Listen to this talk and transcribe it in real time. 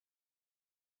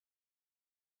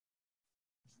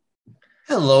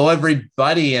Hello,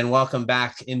 everybody, and welcome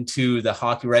back into the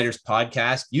Hockey Writers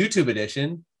Podcast YouTube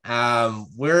edition.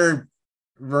 We're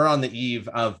on the eve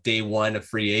of day one of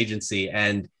free agency,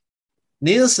 and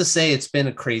needless to say, it's been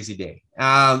a crazy day.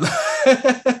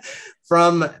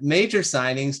 From major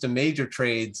signings to major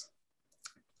trades,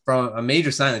 from a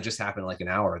major sign that just happened like an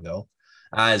hour ago,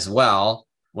 as well.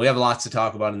 We have lots to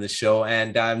talk about in this show,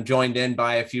 and I'm joined in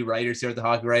by a few writers here at the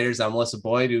Hockey Writers. I'm Melissa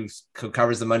Boyd, who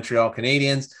covers the Montreal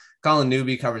Canadiens. Colin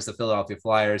Newby covers the Philadelphia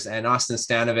Flyers, and Austin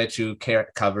Stanovich, who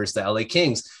covers the LA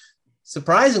Kings.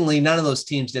 Surprisingly, none of those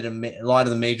teams did a lot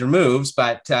of the major moves,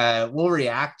 but we'll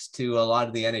react to a lot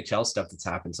of the NHL stuff that's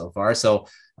happened so far. So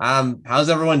how's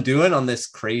everyone doing on this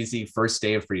crazy first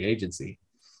day of free agency?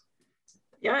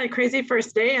 Yeah, a crazy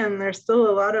first day, and there's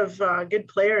still a lot of good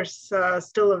players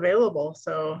still available.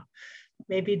 So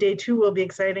maybe day two will be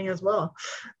exciting as well.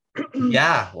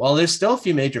 Yeah, well, there's still a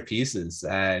few major pieces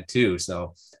too.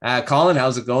 So, Colin,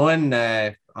 how's it going?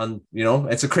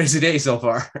 It's a crazy day so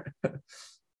far.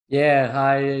 Yeah,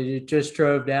 I just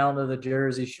drove down to the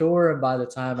Jersey Shore, and by the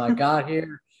time I got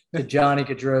here to Johnny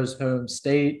Gaudreau's home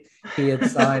state, he had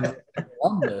signed with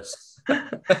Columbus. He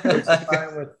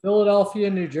signed with Philadelphia,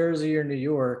 New Jersey, or New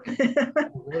York.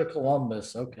 Go to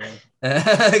Columbus, okay. And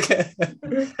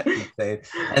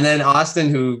then Austin,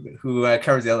 who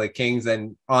covers the LA Kings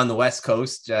and on the West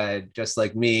Coast, just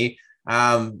like me.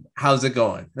 How's it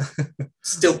going?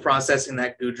 Still processing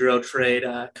that Gaudreau trade,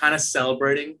 kind of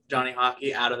celebrating Johnny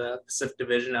Hockey out of the Pacific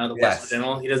Division, out of the West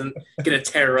General. He doesn't get to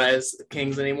terrorize the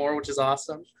Kings anymore, which is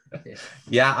awesome.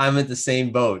 Yeah, I'm at the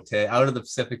same boat. Out of the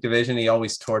Pacific Division, he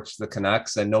always torched the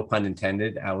Canucks, and no pun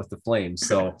intended, with the Flames.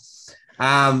 So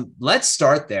let's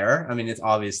start there. I mean, it's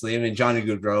obviously, Johnny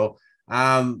Gaudreau.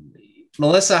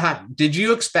 Melissa, did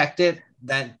you expect it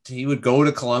that he would go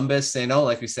to Columbus?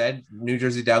 Like we said, New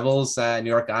Jersey Devils, New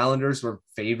York Islanders were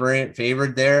favored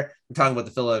there. We're talking about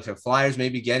the Philadelphia Flyers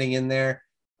maybe getting in there.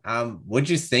 What'd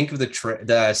you think of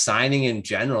the signing in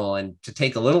general, and to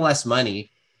take a little less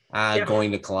money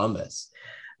going to Columbus?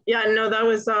 Yeah, no, that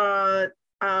was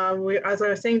as I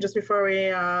was saying just before we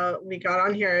got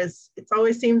on here, it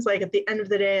always seems like at the end of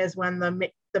the day is when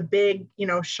the big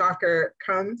shocker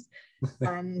comes,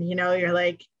 and you're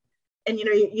like, and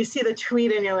you see the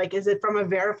tweet and you're like, is it from a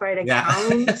verified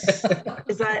account? Yeah.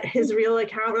 Is that his real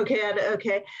account?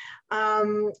 Okay.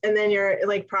 And then you're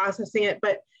like processing it,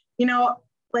 but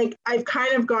like I've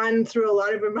kind of gone through a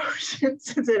lot of emotions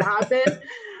since it happened.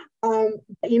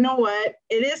 You know what?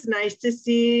 It is nice to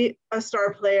see a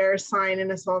star player sign in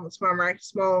a small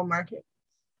market.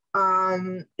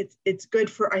 It's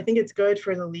good I think it's good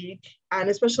for the league, and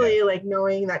especially like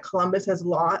knowing that Columbus has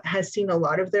seen a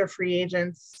lot of their free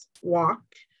agents walk.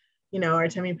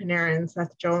 Artemi Panarin,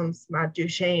 Seth Jones, Matt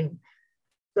Duchene.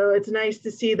 So it's nice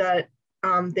to see that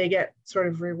they get sort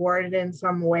of rewarded in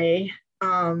some way,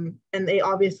 and they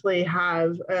obviously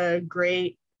have a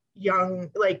great young,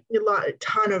 a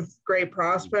ton of great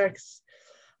prospects.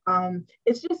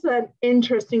 It's just an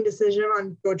interesting decision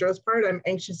on Gaudreau's part. I'm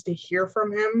anxious to hear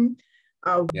from him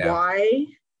why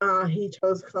he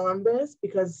chose Columbus,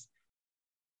 because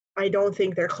I don't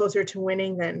think they're closer to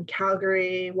winning than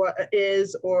Calgary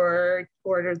is, or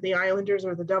the Islanders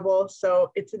or the Devils. So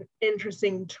it's an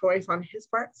interesting choice on his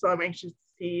part. So I'm anxious to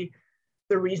see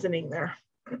the reasoning there.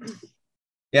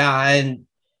 Yeah, and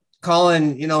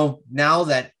Colin, now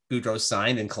that Gaudreau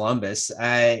signed in Columbus,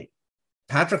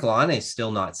 Patrick Laine is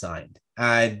still not signed.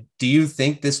 Do you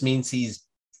think this means he's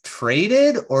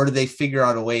traded, or do they figure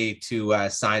out a way to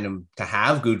sign him to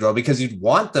have Gaudreau? Because you'd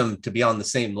want them to be on the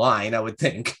same line, I would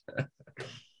think.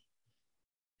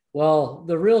 Well,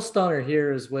 the real stunner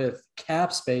here is with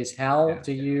cap space. How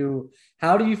do you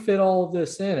fit all of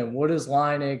this in, and what is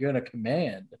Laine going to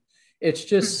command? It's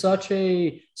just such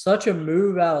a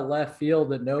move out of left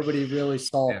field that nobody really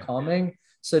saw coming.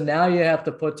 So now you have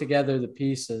to put together the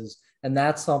pieces, and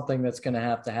that's something that's going to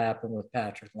happen with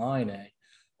Patrick Laine.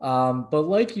 But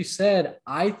like you said,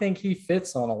 I think he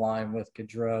fits on a line with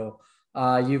Gaudreau.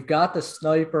 You've got the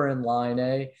sniper in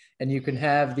Laine, and you can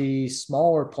have the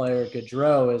smaller player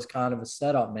Gaudreau as kind of a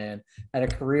setup man. Had a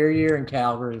career year in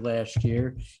Calgary last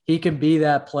year. He can be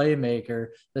that playmaker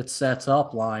that sets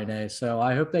up Laine. So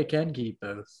I hope they can keep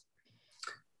both.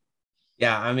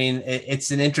 Yeah,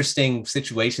 it's an interesting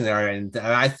situation there, and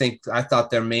I thought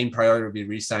their main priority would be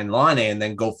re-sign Laine and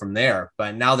then go from there.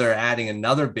 But now they're adding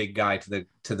another big guy to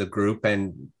the group,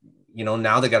 and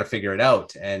now they got to figure it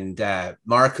out. And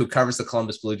Mark, who covers the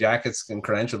Columbus Blue Jackets and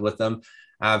credentialed with them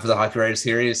for the Hockey Writers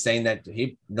here, is saying that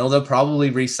they'll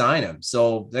probably re-sign him.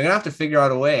 So they're gonna have to figure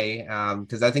out a way,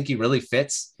 because I think he really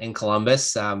fits in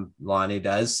Columbus. Laine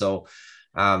does. So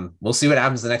We'll see what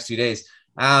happens the next few days.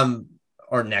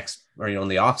 Or in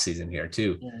the off season here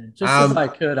too. Yeah, if I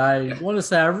could, I want to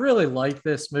say I really like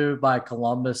this move by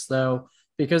Columbus though,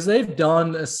 because they've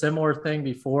done a similar thing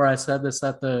before. I said this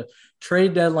at the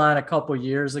trade deadline a couple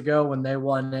years ago when they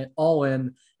won it all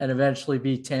in and eventually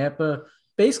beat Tampa.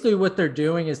 Basically what they're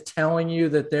doing is telling you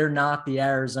that they're not the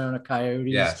Arizona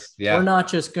Coyotes. Yes. Yeah. We're not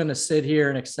just going to sit here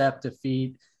and accept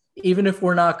defeat. Even if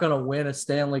we're not going to win a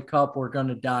Stanley Cup, we're going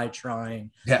to die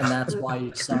trying. Yeah. And that's why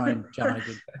you signed Johnny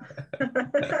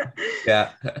Gaudreau.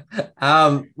 Yeah.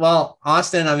 Well,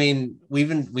 Austin, I mean,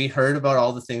 we heard about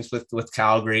all the things with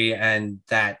Calgary and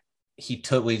that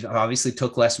we obviously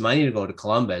took less money to go to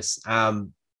Columbus.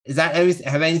 Is that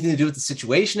have anything to do with the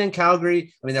situation in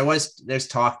Calgary? I mean, there's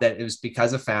talk that it was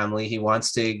because of family. He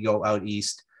wants to go out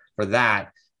east for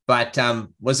that. But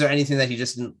was there anything that he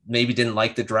just didn't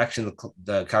like the direction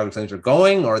the Calgary Flames were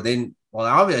going, or they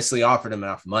obviously offered him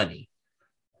enough money?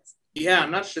 Yeah,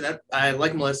 I'm not sure that I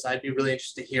like Melissa. I'd be really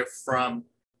interested to hear from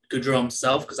Gaudreau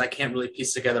himself because I can't really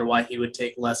piece together why he would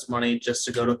take less money just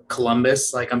to go to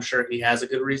Columbus. Like, I'm sure he has a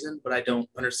good reason, but I don't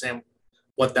understand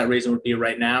what that reason would be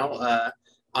right now.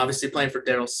 Obviously, playing for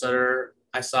Daryl Sutter,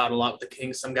 I saw it a lot with the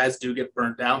Kings. Some guys do get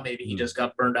burnt out. Maybe he just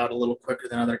got burned out a little quicker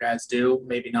than other guys do.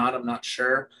 Maybe not. I'm not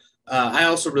sure. I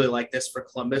also really like this for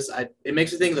Columbus. It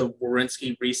makes me think of the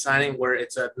Werenski re-signing where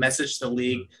it's a message to the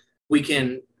league. We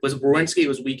can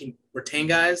retain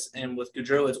guys, and with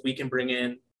Gaudreau,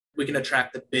 we can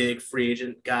attract the big free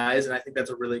agent guys, and I think that's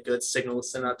a really good signal to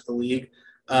send out to the league.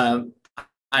 The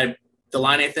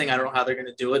Laine thing, I don't know how they're going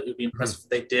to do it. It would be impressive if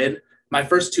they did. My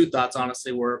first two thoughts,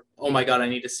 honestly, were, oh my God, I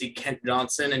need to see Kent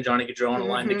Johnson and Johnny Gaudreau on a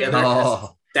line together.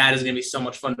 Oh. That is going to be so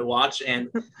much fun to watch. And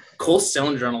Cole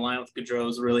Sillinger on a line with Gaudreau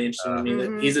is really interesting to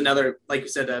me. He's another, like you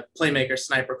said, a playmaker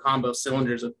sniper combo.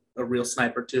 Sillinger's a real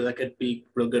sniper too. That could be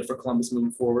real good for Columbus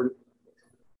moving forward.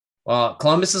 Well,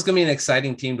 Columbus is going to be an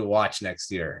exciting team to watch next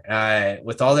year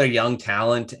with all their young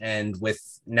talent and with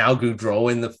now Gaudreau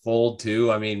in the fold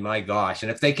too. I mean, my gosh.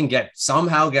 And if they can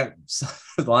somehow get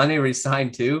Laine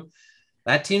re-signed too,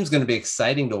 that team's going to be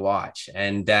exciting to watch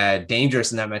and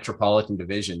dangerous in that Metropolitan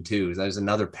Division too. There's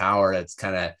another power that's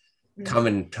kind of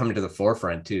coming to the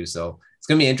forefront too. So it's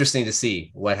going to be interesting to see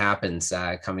what happens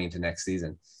coming into next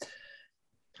season.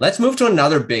 Let's move to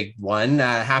another big one.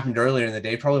 Happened earlier in the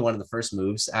day, probably one of the first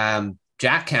moves.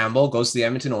 Jack Campbell goes to the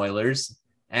Edmonton Oilers.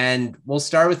 And we'll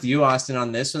start with you, Austin,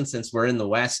 on this one since we're in the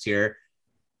West here.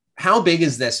 How big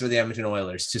is this for the Edmonton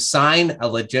Oilers to sign a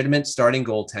legitimate starting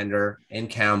goaltender in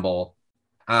Campbell?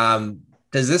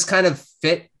 Does this kind of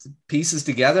fit pieces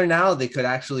together now? They could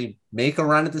actually make a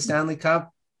run at the Stanley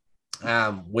Cup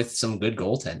with some good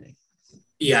goaltending.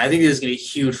 Yeah, I think this is going to be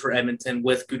huge for Edmonton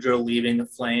with Gaudreau leaving the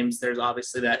Flames. There's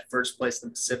obviously that first place in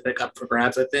the Pacific up for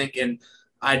grabs, I think. And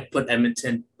I'd put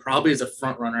Edmonton probably as a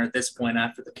front runner at this point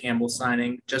after the Campbell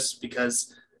signing, just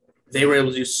because they were able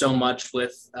to do so much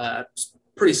with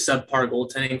pretty subpar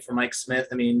goaltending for Mike Smith.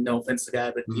 I mean, no offense to the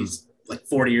guy, but he's like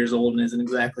 40 years old and isn't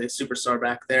exactly a superstar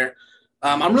back there.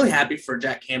 I'm really happy for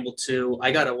Jack Campbell too.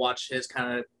 I got to watch his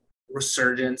kind of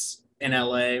resurgence in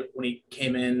LA when he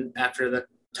came in after the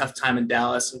tough time in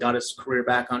Dallas and got his career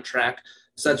back on track.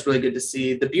 So that's really good to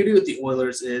see. The beauty with the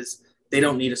Oilers is they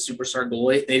don't need a superstar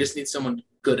goalie. They just need someone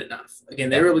good enough. Again,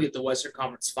 they were able to get the Western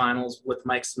Conference Finals with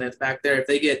Mike Smith back there. If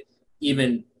they get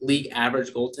even league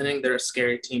average goaltending, they're a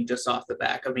scary team just off the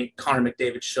back. I mean, Connor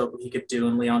McDavid showed what he could do,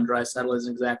 and Leon Draisaitl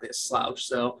isn't exactly a slouch.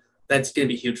 So that's going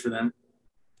to be huge for them.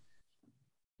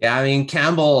 Yeah, I mean,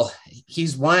 Campbell,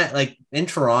 he's one, like in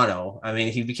Toronto, I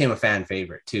mean, he became a fan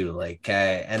favorite too. Like,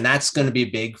 and that's going to be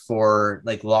big for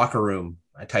like locker room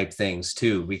type things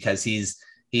too, because he's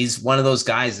one of those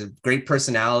guys, a great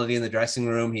personality in the dressing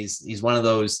room. He's one of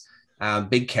those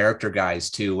big character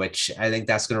guys too, which I think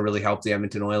that's going to really help the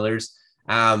Edmonton Oilers.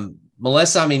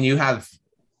 Melissa, I mean, you've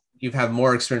had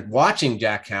more experience watching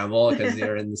Jack Campbell because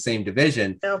you're in the same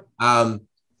division. Yep.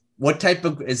 What type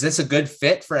of, is this a good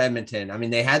fit for Edmonton? I mean,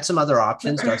 they had some other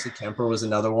options. Darcy Kuemper was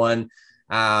another one.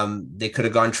 They could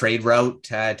have gone trade route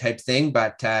type thing,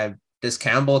 but does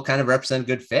Campbell kind of represent a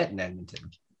good fit in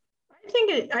Edmonton?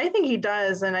 I think he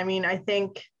does. And I mean, I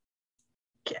think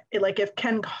like if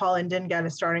Ken Colin didn't get a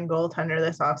starting goaltender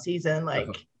this offseason,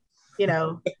 like, you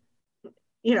know,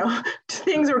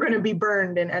 things were going to be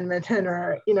burned in Edmonton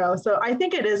so I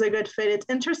think it is a good fit. It's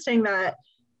interesting that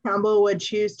Campbell would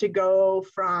choose to go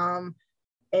from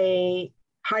a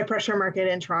high pressure market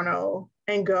in Toronto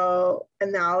and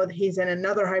now he's in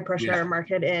another high pressure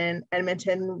market in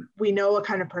Edmonton. We know what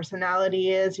kind of personality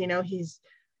he is. He's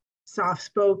soft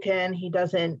spoken. He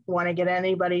doesn't want to get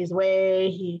anybody's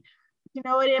way.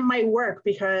 It might work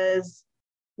because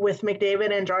with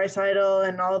McDavid and Draisaitl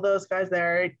and all those guys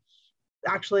there,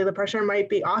 actually the pressure might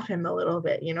be off him a little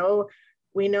bit. You know,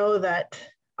 we know that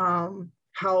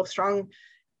how strong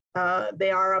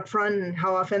they are up front and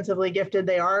how offensively gifted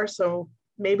they are. So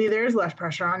maybe there's less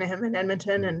pressure on him in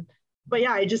Edmonton. But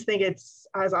yeah, I just think it's,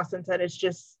 as Austin said,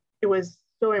 it was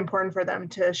so important for them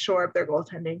to shore up their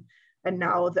goaltending. And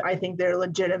now I think they're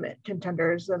legitimate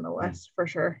contenders in the West for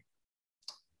sure.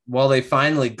 Well, they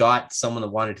finally got someone that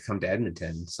wanted to come to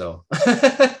Edmonton. So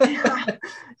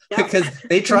Yeah. because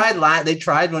they tried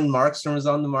when Markstrom was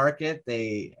on the market,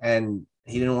 and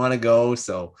he didn't want to go.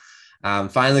 So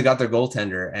finally got their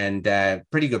goaltender, and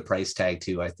pretty good price tag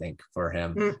too, I think, for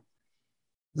him.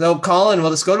 So Colin, well,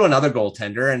 let's go to another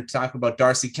goaltender and talk about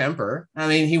Darcy Kuemper. I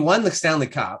mean, he won the Stanley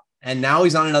Cup and now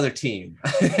he's on another team.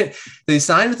 They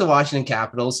signed with the Washington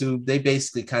Capitals, who they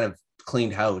basically kind of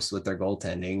cleaned house with their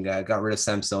goaltending, got rid of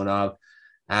Samsonov.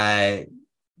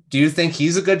 Do you think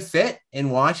he's a good fit in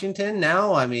Washington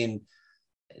now? I mean,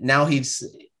 now he's,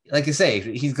 like I say,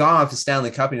 he's gone off the Stanley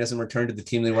Cup. He doesn't return to the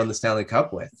team they won the Stanley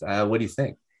Cup with. What do you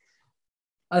think?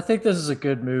 I think this is a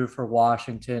good move for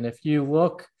Washington. If you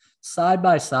look side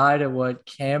by side at what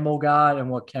Campbell got and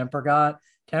what Kuemper got,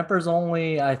 Kemper's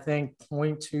only, I think,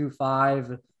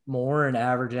 0.25 more in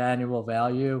average annual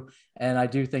value. And I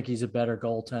do think he's a better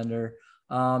goaltender.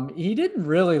 He didn't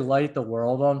really light the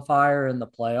world on fire in the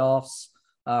playoffs.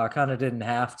 Kind of didn't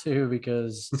have to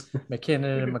because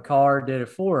McKinnon and Makar did it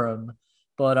for him.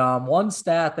 But one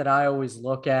stat that I always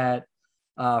look at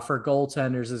for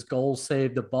goaltenders is goals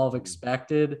saved above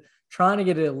expected, trying to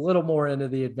get it a little more into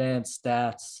the advanced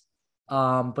stats.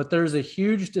 But there's a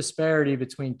huge disparity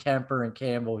between Kuemper and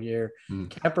Campbell here.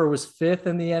 Kuemper was 5th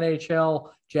in the NHL.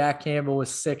 Jack Campbell was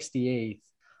 68th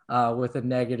with a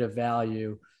negative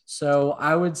value. So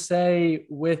I would say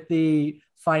with the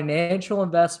financial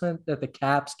investment that the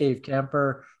Caps gave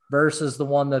Kuemper versus the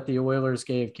one that the Oilers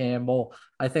gave Campbell,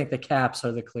 I think the Caps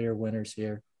are the clear winners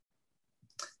here.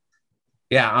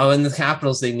 Yeah, and the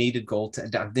Capitals, they needed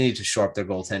they need to shore up their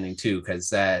goaltending too, because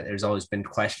there's always been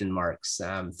question marks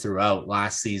throughout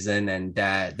last season, and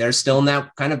they're still in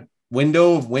that kind of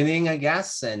window of winning, I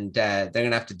guess, and they're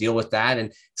going to have to deal with that. And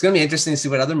it's going to be interesting to see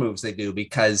what other moves they do,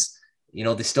 because, you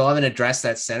know, they still haven't addressed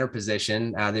that center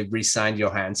position. They've re-signed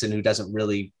Johansson, who doesn't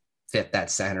really fit that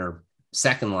center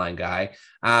second line guy.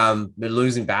 They're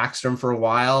losing Backstrom for a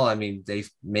while. I mean, they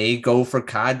may go for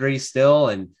Kadri still,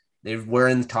 and they were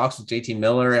in talks with JT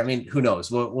Miller. I mean, who knows?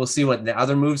 We'll see what the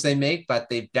other moves they make, but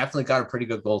they've definitely got a pretty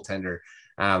good goaltender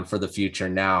for the future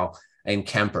now in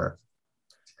Kuemper.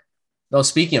 Though,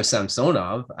 speaking of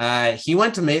Samsonov, we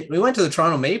went to the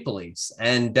Toronto Maple Leafs,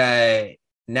 and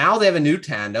now they have a new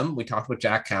tandem. We talked about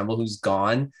Jack Campbell, who's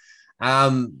gone.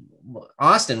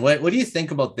 Austin, what do you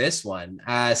think about this one?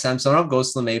 Samsonov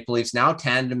goes to the Maple Leafs, now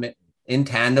in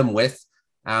tandem with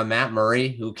Matt Murray,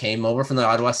 who came over from the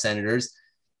Ottawa Senators.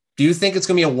 Do you think it's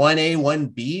going to be a 1A,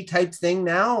 1B type thing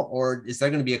now, or is there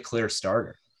going to be a clear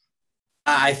starter?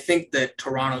 I think that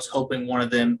Toronto's hoping one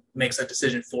of them makes that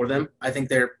decision for them. I think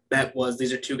their bet was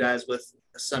these are two guys with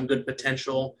some good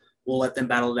potential. We'll let them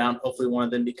battle down. Hopefully one of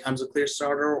them becomes a clear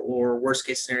starter, or worst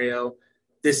case scenario,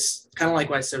 this kind of like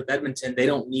what I said with Edmonton, they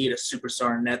don't need a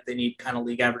superstar in net. They need kind of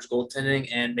league average goaltending,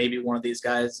 and maybe one of these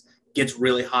guys gets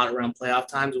really hot around playoff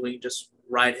times and we can just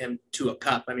ride him to a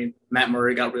cup. I mean, Matt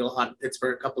Murray got real hot in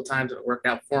Pittsburgh a couple of times and it worked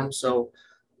out for him. So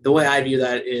the way I view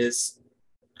that is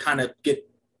kind of get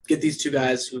these two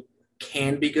guys who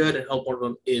can be good and hope one of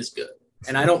them is good.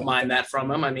 And I don't mind that from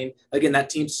them. I mean, again, that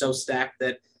team's so stacked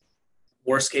that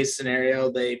worst case scenario,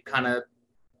 they kind of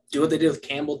do what they did with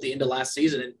Campbell at the end of last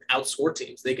season and outscore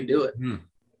teams. They can do it.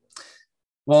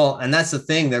 Well, and that's the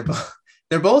thing. They're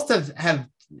both have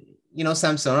you know,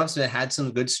 Samsonov's had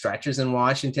some good stretches in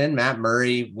Washington. Matt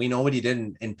Murray, we know what he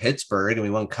did in Pittsburgh, and we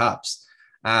won cups.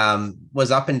 Was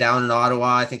up and down in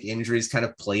Ottawa. I think injuries kind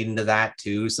of played into that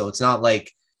too. So it's not like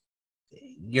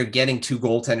you're getting two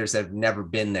goaltenders that have never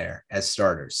been there as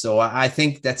starters. So I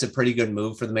think that's a pretty good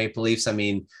move for the Maple Leafs. I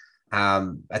mean,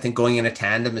 I think going in a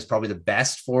tandem is probably the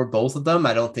best for both of them.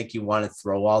 I don't think you want to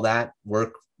throw all that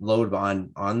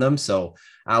workload on them. So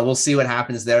we'll see what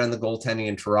happens there in the goaltending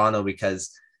in Toronto,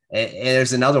 because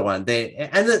there's another one.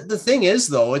 The thing is,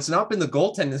 though, it's not been the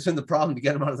goaltending that's been the problem to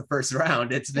get them out of the first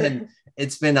round. It's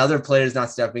been other players not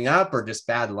stepping up, or just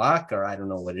bad luck, or I don't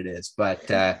know what it is.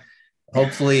 But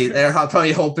hopefully they're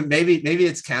probably hoping maybe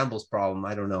it's Campbell's problem.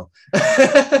 I don't know.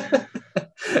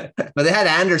 But they had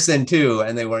Anderson too,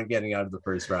 and they weren't getting out of the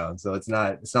first round. So it's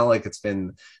not like it's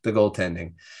been the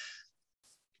goaltending.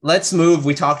 Let's move.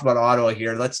 We talked about Ottawa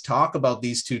here. Let's talk about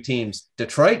these two teams,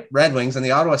 Detroit Red Wings and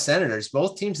the Ottawa Senators.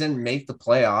 Both teams didn't make the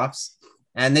playoffs.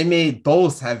 and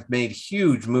both have made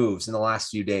huge moves in the last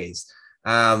few days.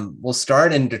 We'll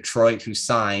start in Detroit, who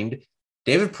signed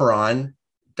David Perron,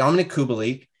 Dominic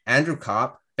Kubalik, Andrew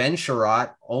Kopp, Ben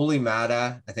Chiarot, Oli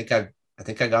Maatta. I think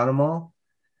I got them all.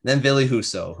 And then Ville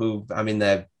Husso, who, I mean,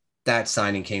 that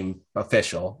signing came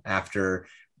official after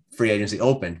free agency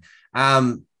opened.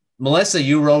 Melissa,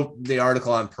 you wrote the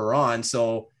article on Perron.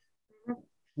 So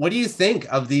what do you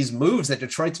think of these moves that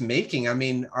Detroit's making? I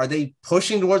mean, are they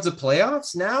pushing towards the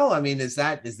playoffs now? I mean, is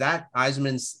that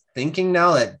Yzerman's thinking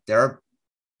now that they're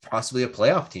possibly a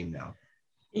playoff team now?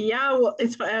 Yeah, well,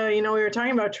 it's we were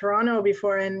talking about Toronto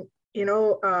before, and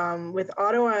with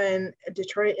Ottawa and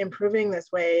Detroit improving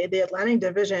this way, the Atlantic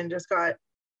Division just got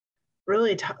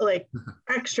really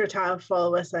extra tough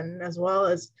all of a sudden, as well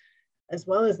as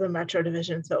the Metro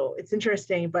Division. So it's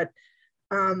interesting, but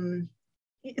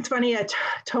it's funny.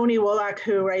 Tony Wolak,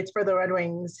 who writes for the Red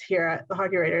Wings here at the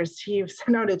Hockey Writers, he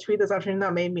sent out a tweet this afternoon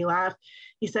that made me laugh.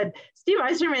 He said, Steve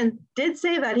Yzerman did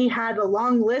say that he had a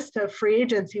long list of free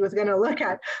agents he was going to look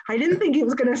at. I didn't think he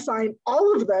was going to sign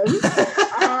all of them.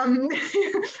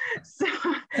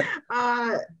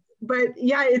 But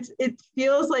yeah, it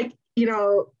feels like,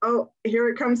 oh, here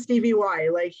it comes Stevie Y.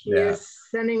 Like he is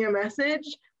sending a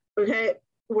message. Okay,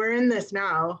 we're in this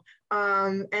now.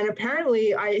 And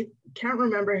apparently, I can't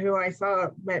remember who I saw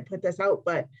might put this out,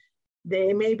 but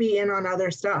they may be in on other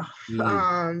stuff,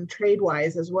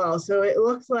 trade-wise as well. So it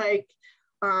looks like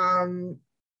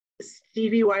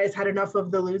Stevie Y has had enough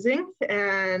of the losing,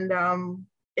 and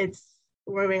it's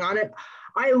moving on it.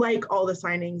 I like all the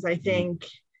signings. I think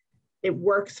it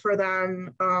works for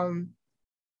them.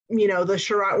 The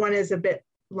Chiarot one is a bit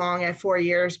long at 4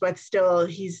 years, but still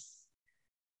he's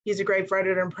a great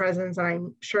veteran presence, and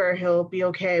I'm sure he'll be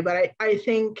okay. But I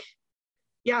think,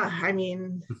 I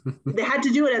mean, they had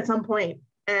to do it at some point,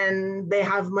 and they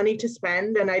have money to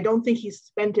spend, and I don't think he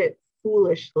spent it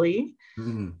foolishly.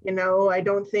 I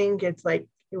don't think it's like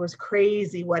it was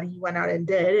crazy what he went out and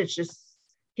did. It's just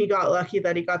he got lucky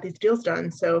that he got these deals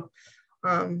done. So,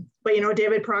 but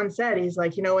David Perron said, he's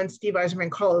like, when Steve Yzerman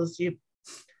calls, you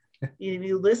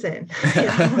listen.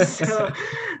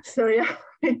 So yeah.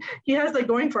 He has that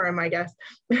going for him, I guess.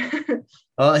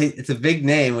 Well, it's a big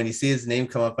name when you see his name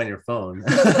come up on your phone.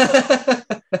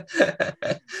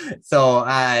 So,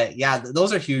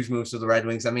 those are huge moves for the Red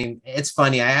Wings. I mean, it's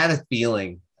funny. I had a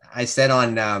feeling. I said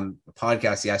on a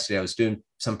podcast yesterday, I was doing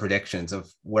some predictions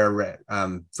of where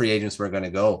free agents were going to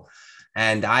go.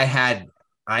 And I had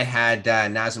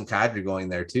Nazem Kadri going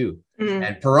there too.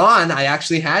 And Perron, I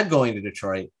actually had going to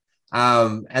Detroit.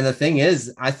 And the thing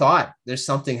is, I thought there's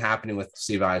something happening with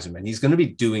Steve Yzerman. He's going to be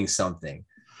doing something.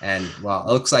 And well,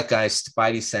 it looks like guys'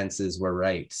 spidey senses were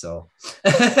right. So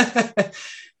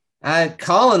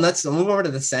Colin, let's move over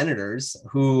to the Senators,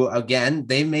 who again,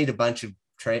 they made a bunch of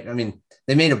trade. I mean,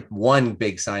 they made one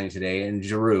big signing today in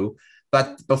Giroux,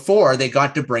 but before they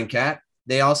got DeBrincat,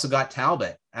 they also got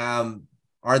Talbot.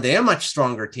 Are they a much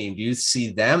stronger team? Do you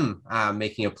see them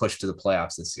making a push to the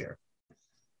playoffs this year?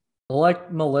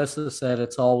 Like Melissa said,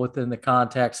 it's all within the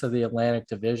context of the Atlantic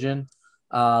Division.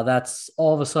 That's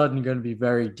all of a sudden going to be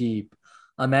very deep.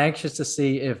 I'm anxious to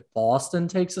see if Boston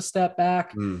takes a step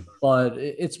back, but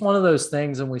it's one of those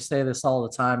things, and we say this all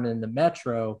the time in the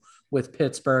Metro with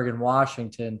Pittsburgh and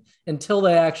Washington, until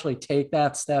they actually take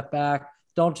that step back,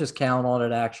 don't just count on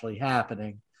it actually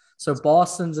happening. So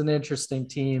Boston's an interesting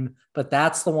team, but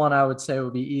that's the one I would say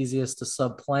would be easiest to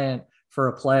supplant for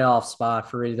a playoff spot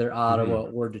for either Ottawa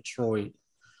or Detroit.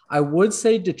 I would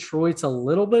say Detroit's a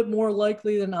little bit more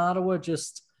likely than Ottawa,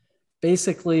 just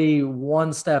basically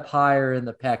one step higher in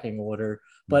the pecking order.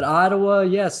 But Ottawa,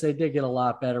 yes, they did get a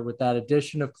lot better with that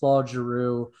addition of Claude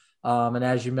Giroux. And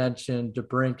as you mentioned,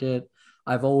 DeBrincat.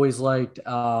 I've always liked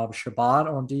Chabot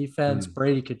on defense.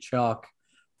 Brady Tkachuk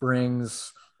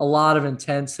brings a lot of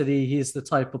intensity. He's the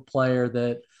type of player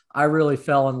that I really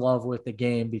fell in love with the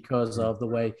game because of the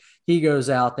way he goes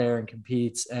out there and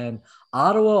competes. And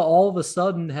Ottawa all of a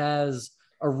sudden has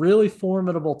a really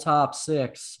formidable top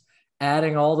six.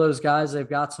 Adding all those guys, they've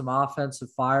got some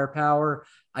offensive firepower.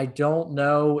 I don't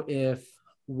know if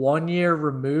 1 year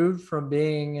removed from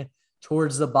being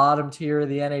towards the bottom tier of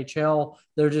the NHL,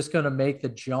 they're just going to make the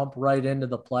jump right into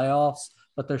the playoffs,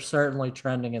 but they're certainly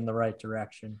trending in the right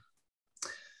direction.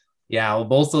 Yeah, well,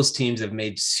 both those teams have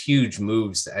made huge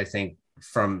moves, I think,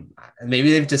 from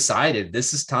maybe they've decided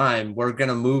this is time. We're going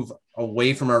to move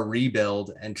away from our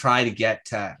rebuild and try to get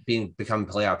to become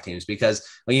playoff teams, because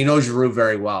Giroux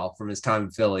very well from his time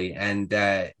in Philly, and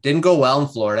didn't go well in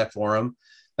Florida for him.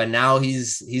 But now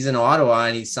he's in Ottawa,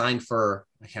 and he signed for,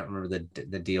 I can't remember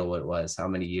the deal, what it was, how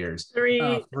many years? 3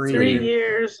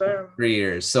 years. 3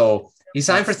 years. So He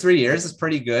signed for 3 years. It's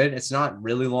pretty good. It's not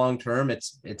really long term.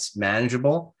 It's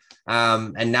manageable.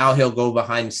 And now he'll go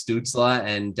behind Stützle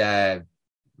and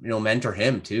mentor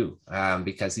him too,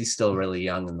 because he's still really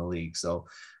young in the league. So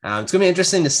it's going to be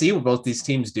interesting to see what both these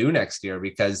teams do next year,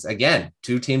 because again,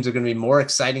 two teams are going to be more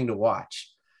exciting to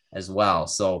watch as well.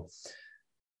 So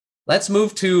let's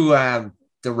move to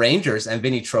the Rangers and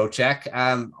Vinny Trocheck.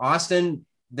 Austin,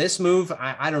 this move,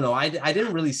 I don't know. I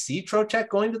didn't really see Trocheck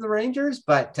going to the Rangers,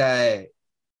 but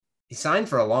he signed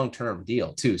for a long-term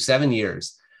deal too, 7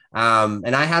 years.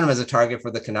 And I had him as a target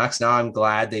for the Canucks. Now I'm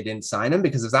glad they didn't sign him,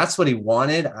 because if that's what he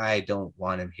wanted, I don't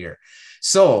want him here.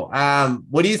 So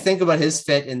what do you think about his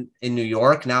fit in New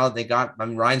York? Now that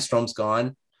Ryan Strom's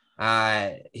gone.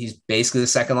 He's basically the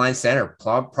second line center,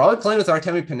 probably playing with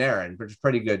Artemi Panarin, which is a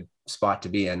pretty good spot to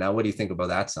be in. Now, what do you think about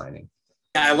that signing?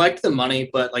 Yeah, I liked the money,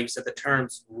 but like you said, the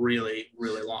term's really,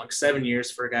 really long. 7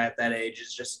 years for a guy at that age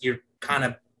is just, you're kind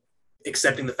of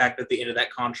accepting the fact that at the end of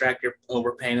that contract, you're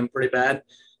overpaying him pretty bad.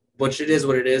 Which it is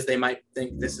what it is. They might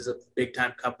think this is a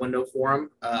big-time cup window for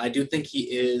him. I do think he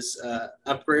is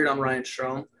upgraded on Ryan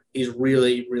Strome. He's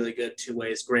really, really good two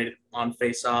ways, great on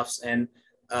face-offs. And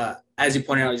as you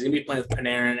pointed out, he's going to be playing with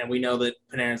Panarin, and we know that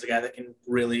Panarin's a guy that can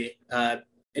really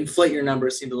inflate your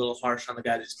numbers. Seemed a little harsh on the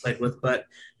guy that he's played with, but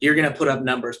you're going to put up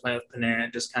numbers playing with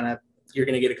Panarin. Just kind of, you're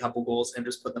going to get a couple goals and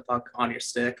just putting the puck on your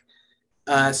stick.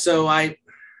 So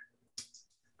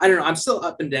I don't know. I'm still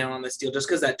up and down on this deal just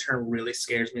because that term really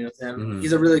scares me with him. Mm-hmm.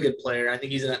 He's a really good player. I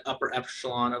think he's in an upper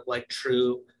echelon of like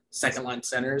true second line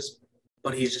centers,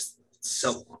 but he's just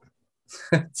so long.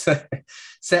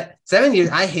 7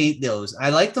 years. I hate those. I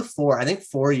like the 4. I think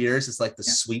 4 years is like the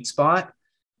sweet spot.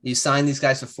 You sign these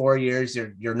guys for 4 years.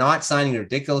 You're not signing a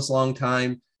ridiculous long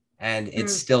time, and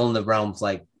it's still in the realm of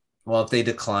like, well, if they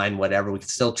decline, whatever, we can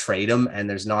still trade them, and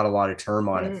there's not a lot of term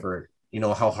on it for. You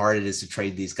know how hard it is to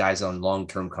trade these guys on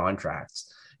long-term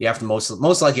contracts. You have to most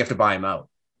likely you have to buy them out,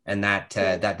 and that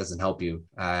doesn't help you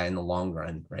in the long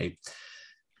run, right?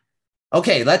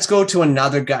 Okay, let's go to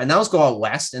another guy. Now let's go out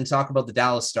west and talk about the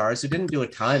Dallas Stars, who didn't do a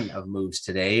ton of moves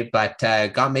today, but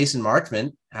got Mason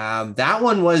Marchment. That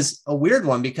one was a weird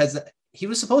one because he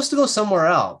was supposed to go somewhere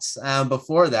else.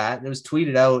 Before that, it was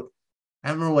tweeted out. I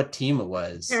don't remember what team it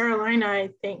was. Carolina,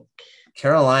 I think.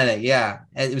 Carolina, yeah.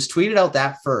 It was tweeted out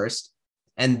that first.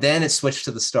 And then it switched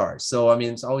to the Stars. So, I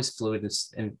mean, it's always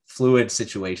fluid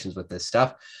situations with this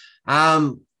stuff.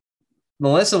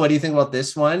 Melissa, what do you think about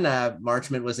this one?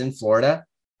 Marchment was in Florida,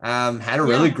 had a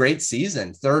really great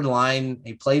season. Third line.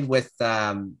 He played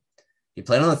on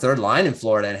the third line in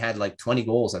Florida and had like 20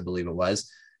 goals, I believe it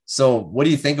was. So what do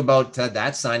you think about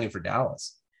that signing for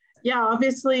Dallas? Yeah,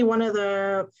 obviously one of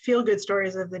the feel-good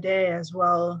stories of the day as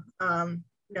well,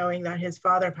 knowing that his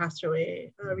father passed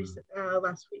away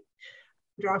last week.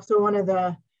 So one of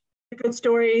the good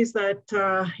stories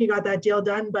that he got that deal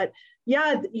done. But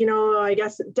yeah, I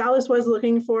guess Dallas was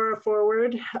looking for a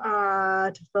forward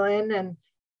to fill in, and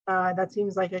that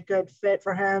seems like a good fit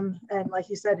for him. And like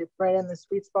you said, it's right in the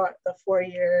sweet spot, the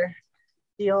 4-year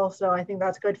deal. So I think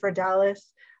that's good for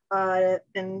Dallas.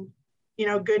 And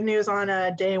good news on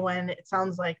a day when it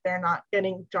sounds like they're not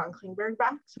getting John Klingberg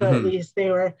back. So at least they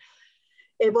were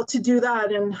able to do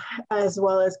that, and as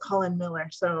well as Colin Miller.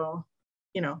 So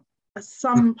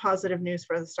some positive news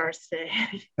for the Stars today.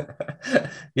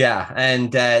 Yeah, and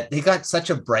they got such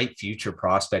a bright future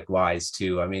prospect-wise,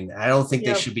 too. I mean, I don't think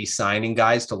they should be signing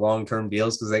guys to long-term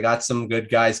deals because they got some good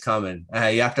guys coming.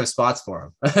 You have to have spots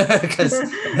for them because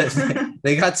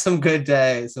they got some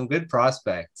good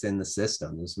prospects in the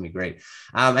system. This is going to be great.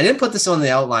 I didn't put this on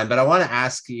the outline, but I want to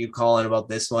ask you, Colin, about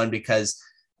this one because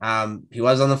he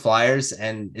was on the Flyers,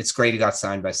 and it's great he got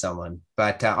signed by someone.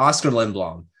 But Oskar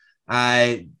Lindblom,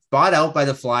 bought out by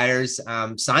the Flyers,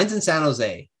 signs in San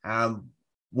Jose.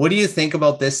 What do you think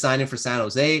about this signing for San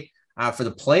Jose, for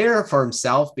the player, for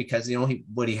himself? Because,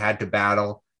 he had to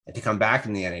battle and to come back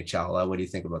in the NHL. What do you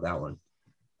think about that one?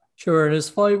 Sure. In his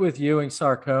fight with Ewing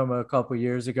sarcoma a couple of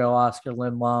years ago, Oskar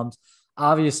Lindblom's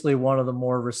obviously one of the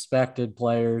more respected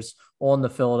players on the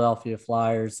Philadelphia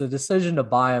Flyers. The decision to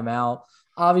buy him out,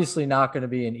 obviously not going to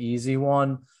be an easy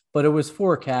one, but it was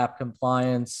for cap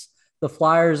compliance. The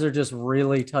Flyers are just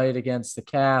really tight against the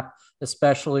cap,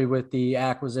 especially with the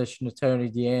acquisition of Tony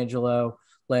DeAngelo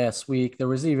last week. There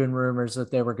was even rumors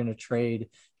that they were going to trade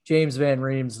James Van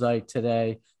Riemsdyk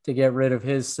today to get rid of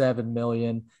his $7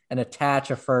 million and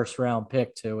attach a first-round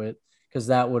pick to it, because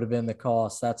that would have been the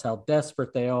cost. That's how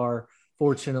desperate they are.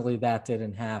 Fortunately, that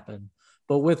didn't happen.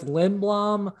 But with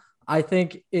Lindblom, I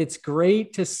think it's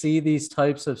great to see these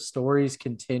types of stories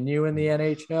continue in the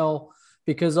NHL,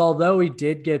 because although he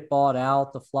did get bought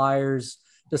out, the Flyers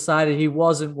decided he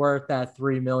wasn't worth that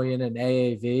 $3 million in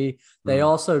AAV. They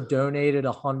also donated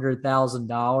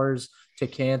 $100,000 to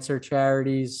cancer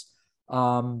charities,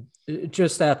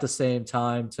 just at the same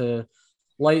time to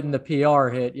lighten the PR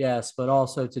hit, yes, but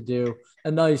also to do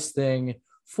a nice thing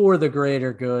for the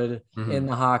greater good in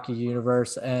the hockey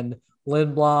universe. And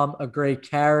Lindblom, a great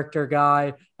character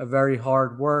guy, a very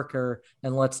hard worker.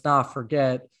 And let's not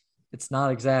forget, it's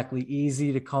not exactly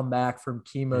easy to come back from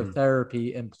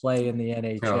chemotherapy and play in the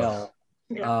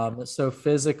NHL. So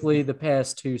physically, the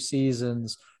past 2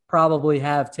 seasons probably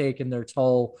have taken their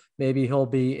toll. Maybe he'll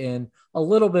be in a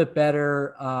little bit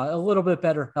better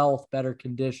health, better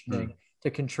conditioning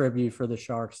to contribute for the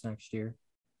Sharks next year.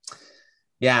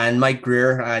 Yeah, and Mike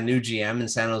Greer, new GM in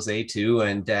San Jose too,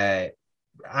 and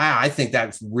I think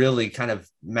that really kind of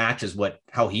matches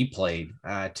how he played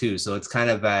too. So it's kind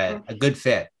of a good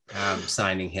fit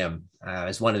signing him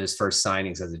as one of his first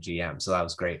signings as a GM. So that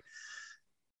was great.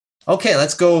 Okay,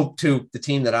 let's go to the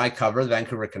team that I cover, the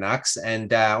Vancouver Canucks.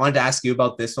 And I wanted to ask you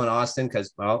about this one, Austin,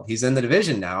 because, well, he's in the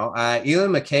division now. Ilya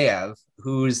Mikheyev,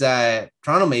 who's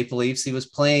Toronto Maple Leafs. He was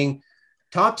playing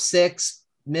top 6,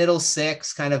 middle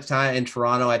 6 kind of time in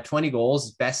Toronto, had 20 goals,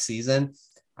 his best season.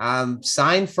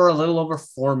 Signed for a little over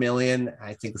 $4 million.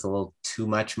 I think it's a little too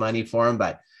much money for him,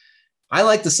 but I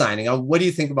like the signing. What do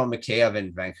you think about Mikheyev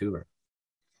in Vancouver?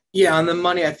 Yeah, on the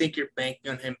money, I think you're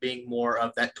banking on him being more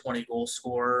of that 20-goal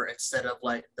scorer instead of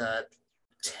like the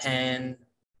 10-8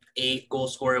 goal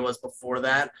scorer he was before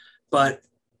that. But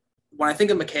when I think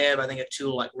of Mikheyev, I think of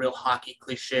 2 like real hockey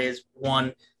cliches.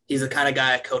 1, he's the kind of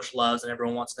guy a coach loves and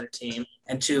everyone wants on their team.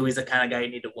 And 2, he's the kind of guy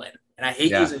you need to win. And I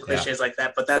hate using cliches like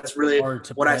that, but that's really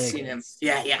what I've seen him.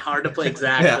 Yeah, hard to play.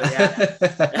 Exactly.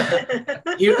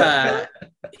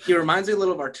 He reminds me a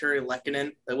little of Arturi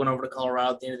Lehkonen that went over to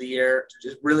Colorado at the end of the year.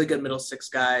 Just really good middle 6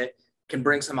 guy, can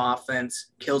bring some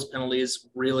offense, kills penalties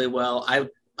really well. I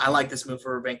like this move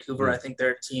for Vancouver. I think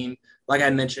they're a team, like I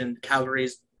mentioned,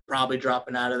 Calgary's probably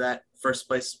dropping out of that first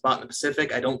place spot in the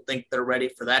Pacific. I don't think they're ready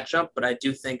for that jump, but I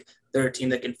do think they're a team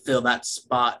that can fill that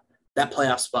spot, that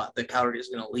playoff spot that Calgary is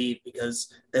going to leave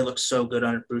because they look so good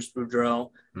under Bruce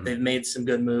Boudreau. They've made some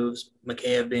good moves,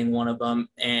 Mikheyev being one of them.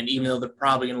 And even though they're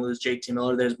probably going to lose JT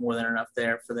Miller, there's more than enough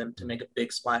there for them to make a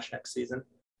big splash next season.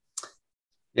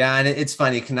 Yeah, and it's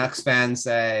funny. Canucks fans,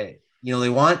 they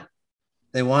want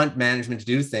management to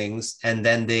do things, and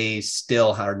then they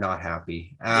still are not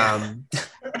happy.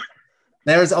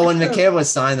 There's when Mikheyev was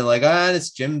signed, they're like,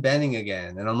 it's Jim Benning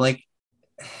again, and I'm like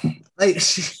I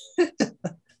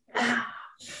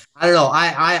don't know.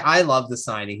 I love the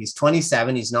signing. He's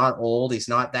 27. He's not old. He's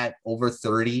not that over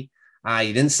 30.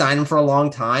 You didn't sign him for a long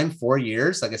time, 4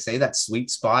 years. Like I say, that sweet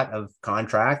spot of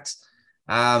contracts.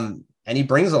 And he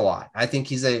brings a lot. I think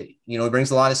he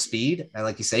brings a lot of speed. And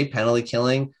like you say, penalty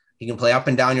killing. He can play up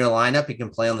and down your lineup. He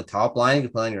can play on the top line. He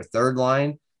can play on your third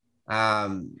line.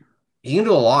 He can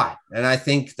do a lot. And I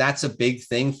think that's a big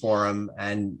thing for him.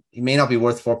 And he may not be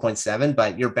worth 4.7,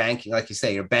 but you're banking, like you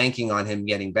say, you're banking on him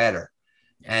getting better.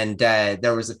 And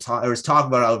there was talk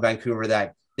about out of Vancouver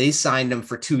that they signed him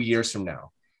for 2 years from now.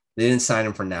 They didn't sign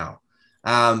him for now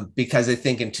because they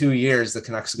think in 2 years, the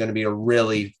Canucks are going to be a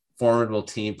really formidable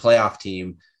team, playoff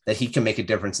team, that he can make a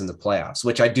difference in the playoffs,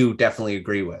 which I do definitely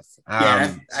agree with.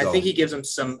 I think he gives him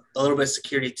a little bit of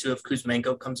security too. If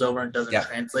Kuzmenko comes over and doesn't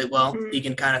translate well, he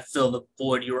can kind of fill the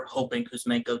void you were hoping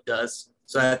Kuzmenko does.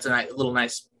 So that's a little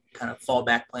nice kind of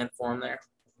fallback plan for him there.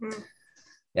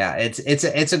 Yeah,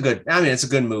 it's a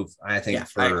good move, I think,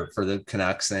 for the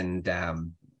Canucks. And, I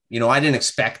didn't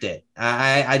expect it.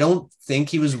 I don't think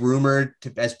he was rumored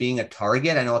as being a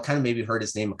target. I know I kind of maybe heard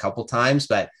his name a couple times,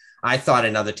 but I thought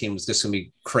another team was just going to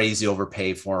be crazy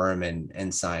overpay for him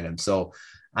and sign him. So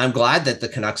I'm glad that the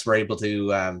Canucks were able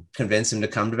to convince him to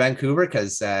come to Vancouver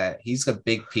because he's a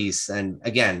big piece. And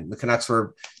again, the Canucks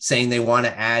were saying they want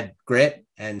to add grit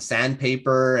and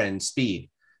sandpaper and speed.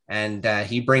 And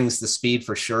he brings the speed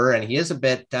for sure. And he is a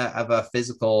bit of a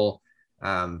physical,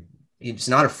 he's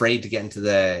not afraid to get into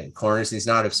the corners. He's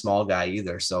not a small guy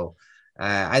either. So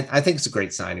I think it's a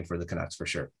great signing for the Canucks for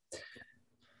sure.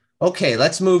 Okay,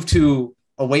 let's move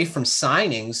away from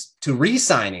signings to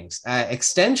re-signings,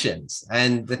 extensions.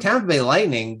 And the Tampa Bay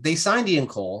Lightning, they signed Ian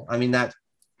Cole. I mean, that's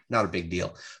not a big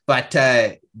deal, but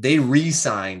they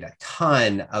re-signed a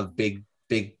ton of big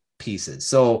pieces.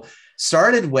 So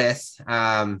started with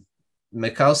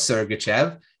Mikhail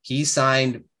Sergachev. He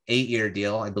signed 8-year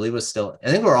deal. I believe I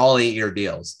think we're all 8-year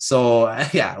deals. So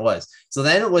yeah, it was. So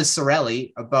then it was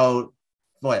Cirelli about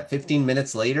 15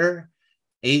 minutes later,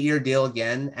 8-year deal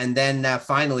again. And then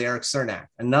finally Eric Cernak,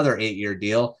 another 8-year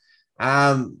deal.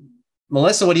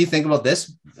 Melissa, what do you think about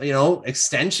this?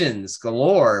 Extensions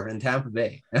galore in Tampa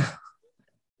Bay.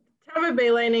 Tampa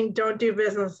Bay Lightning don't do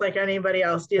business like anybody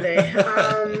else, do they?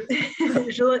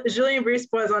 Julien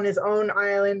Brisebois is on his own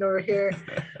island over here.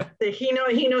 He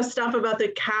knows stuff about the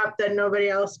cap that nobody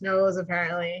else knows,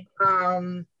 apparently.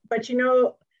 But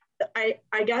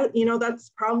I guess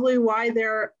that's probably why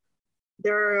they're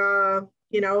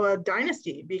a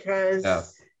dynasty,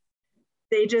 because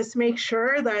they just make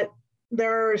sure that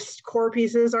their core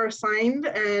pieces are signed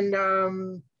and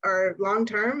are long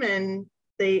term, and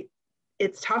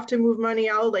it's tough to move money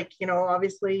out. Like,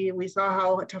 obviously we saw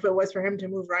how tough it was for him to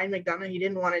move Ryan McDonough. He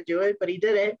didn't want to do it, but he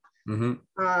did it. Mm-hmm.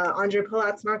 Andre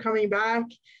Palat's not coming back.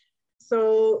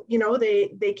 So,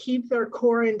 they keep their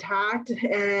core intact,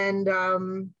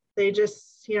 and they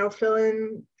just, fill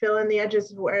in the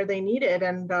edges where they need it.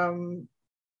 And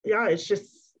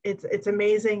it's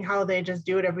amazing how they just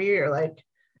do it every year.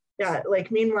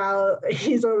 Meanwhile,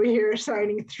 he's over here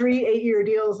signing 3 8-year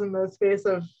deals in the space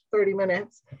of 30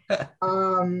 minutes.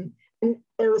 And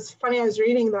it was funny, I was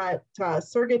reading that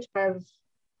Sergachev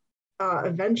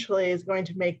eventually is going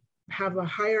to have a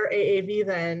higher AAV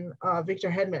than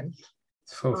Victor Hedman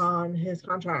on his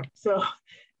contract. So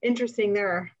interesting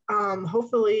there.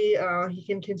 Hopefully he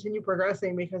can continue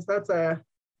progressing, because that's a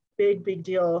big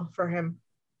deal for him.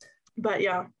 But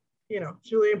yeah,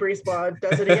 Julien Brisebois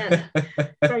does it again.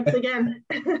 Strikes again.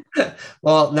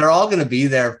 Well, they're all going to be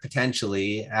there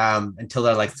potentially until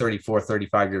they're like 34,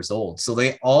 35 years old. So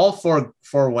they all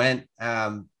forewent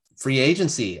free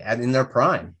agency in their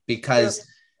prime, because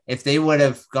if they would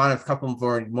have gone a couple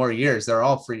more years, they're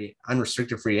all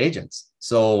unrestricted free agents.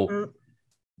 So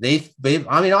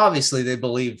obviously they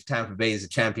believe Tampa Bay is a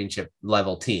championship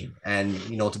level team, and,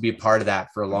 to be a part of that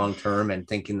for a long term and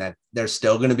thinking that they're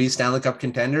still going to be Stanley Cup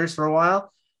contenders for a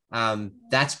while.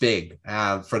 That's big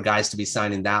for guys to be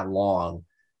signing that long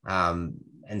and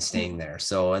staying there.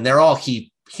 So, and they're all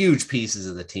huge pieces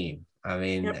of the team. I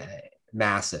mean,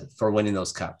 massive for winning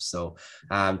those cups. So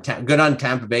good on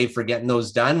Tampa Bay for getting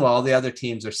those done, while all the other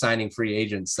teams are signing free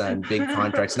agents and big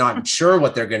contracts, not sure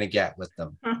what they're going to get with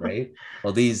them, right?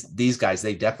 Well, these guys,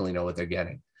 they definitely know what they're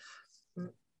getting.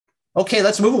 Okay,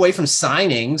 let's move away from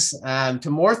signings to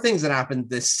more things that happened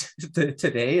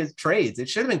today is trades. It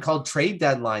should have been called trade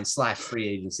deadline / free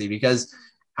agency, because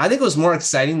I think it was more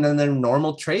exciting than their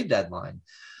normal trade deadline.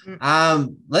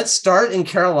 Let's start in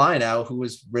Carolina, who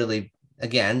was really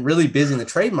busy in the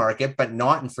trade market, but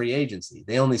not in free agency.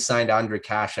 They only signed Andre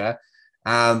Kasha,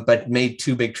 but made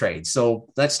 2 big trades. So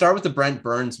let's start with the Brent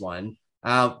Burns one.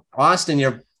 Austin,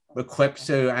 you're equipped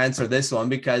to answer this one,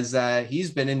 because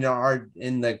he's been in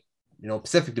the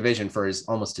Pacific Division for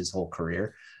almost his whole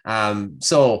career.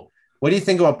 So what do you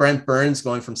think about Brent Burns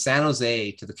going from San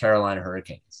Jose to the Carolina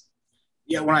Hurricanes?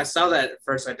 Yeah, when I saw that at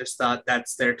first, I just thought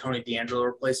that's their Tony DeAngelo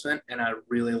replacement, and I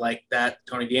really like that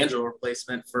Tony DeAngelo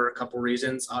replacement for a couple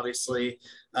reasons. Obviously,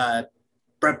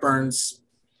 Brent Burns,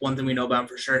 one thing we know about him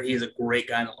for sure, he's a great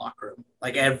guy in the locker room.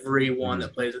 Like, everyone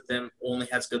that plays with him only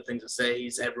has good things to say.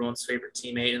 He's everyone's favorite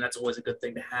teammate, and that's always a good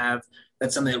thing to have.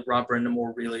 That's something that Rob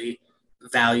Brindamore really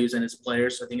values in his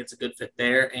players, so I think it's a good fit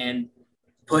there. And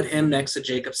put him next to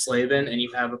Jacob Slavin, and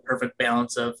you have a perfect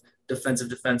balance of defensive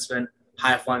defenseman,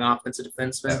 high-flying offensive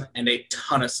defenseman, and a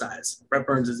ton of size. Brent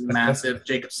Burns is massive.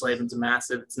 Jacob Slavin's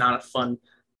massive. It's not a fun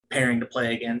pairing to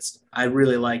play against. I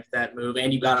really like that move,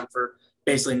 and you got him for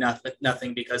basically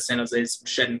nothing because San Jose's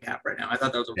shedding cap right now. I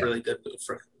thought that was a really good move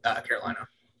for Carolina.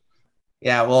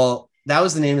 Yeah, well, that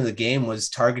was the name of the game, was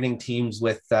targeting teams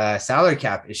with salary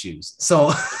cap issues.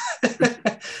 So,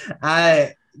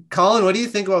 Colin, what do you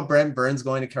think about Brent Burns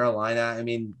going to Carolina? I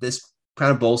mean, this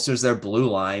kind of bolsters their blue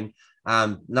line.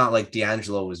 Not like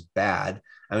DeAngelo was bad.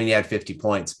 I mean, he had 50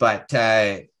 points, but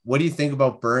what do you think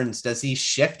about Burns? Does he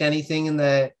shift anything in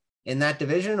that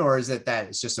division, or is it that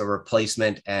it's just a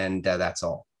replacement and that's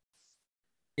all?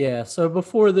 Yeah. So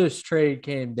before this trade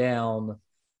came down,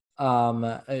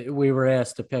 we were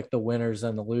asked to pick the winners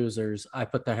and the losers. I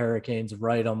put the Hurricanes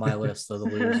right on my list of the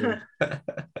losers.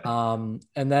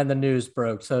 And then the news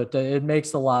broke. So it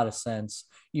makes a lot of sense.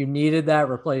 You needed that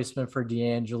replacement for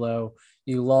DeAngelo.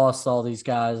 You lost all these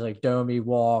guys, like Domi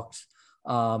walked.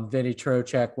 Vinny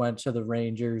Trocheck went to the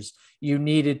Rangers. You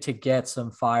needed to get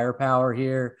some firepower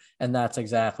here, and that's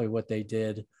exactly what they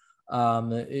did.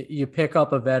 You pick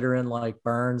up a veteran like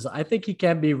Burns. I think he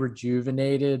can be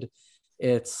rejuvenated.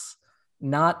 It's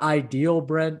not ideal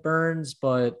Brent Burns,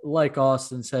 but like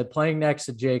Austin said, playing next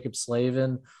to Jacob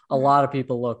Slavin, a lot of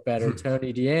people look better.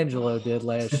 Tony DeAngelo did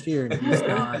last year, and he's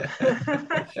not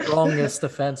strongest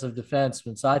defensive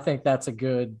defenseman. So I think that's a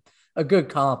good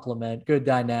compliment, good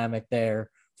dynamic there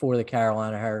for the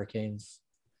Carolina Hurricanes.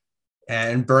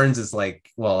 And Burns is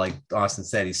like Austin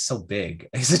said, he's so big.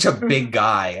 He's such a big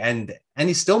guy, and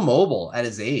he's still mobile at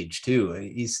his age too.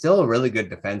 He's still a really good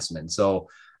defenseman. So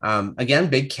again,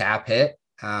 big cap hit.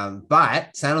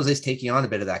 But San Jose's taking on a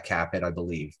bit of that cap hit, I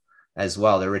believe, as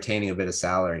well. They're retaining a bit of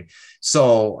salary.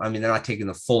 So, I mean, they're not taking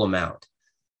the full amount.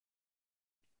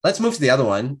 Let's move to the other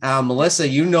one. Melissa,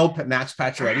 Max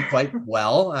Pacioretty quite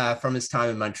well from his time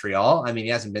in Montreal. I mean,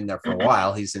 he hasn't been there for a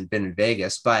while. He's been in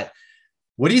Vegas. But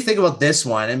what do you think about this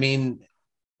one? I mean,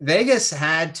 Vegas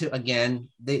had to, again,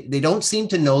 they don't seem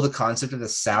to know the concept of the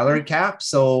salary cap.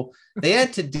 So they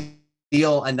had to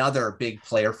deal another big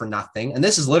player for nothing. And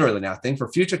this is literally nothing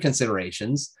for future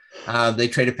considerations. They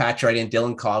traded Pacioretty and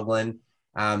Dylan Coghlan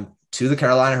to the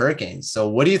Carolina Hurricanes. So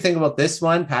what do you think about this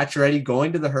one? Pacioretty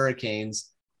going to the Hurricanes,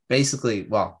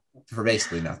 for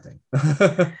basically nothing.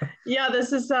 Yeah,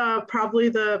 this is probably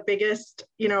the biggest,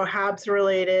 Habs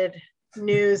related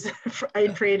news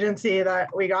in free agency that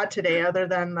we got today, other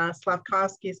than the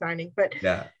Slavkovsky signing. But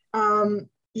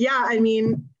I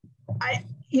mean,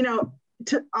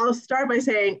 I'll start by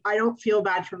saying I don't feel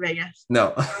bad for Vegas.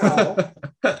 No.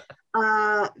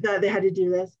 That they had to do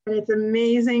this. And it's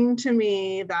amazing to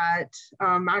me that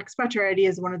Max Pacioretty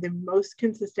is one of the most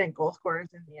consistent goal scorers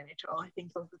in the NHL. I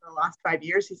think over the last 5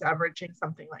 years, he's averaging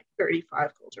something like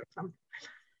 35 goals or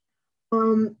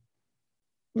something.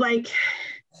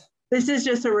 This is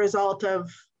just a result of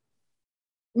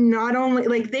not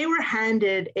only, they were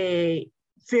handed a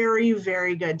very,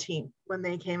 very good team when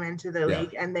they came into the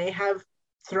league, and they have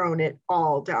thrown it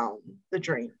all down the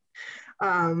drain.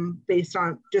 Based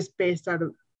out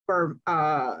of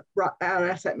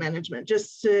asset management.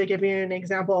 Just to give you an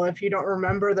example, if you don't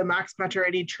remember the Max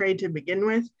Pacioretty trade to begin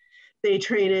with, they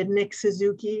traded Nick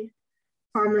Suzuki,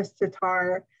 Thomas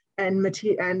Tatar, and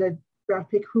a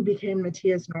draft pick who became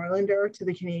Matthias Norlinder to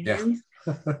the Canadiens.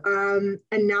 Yeah.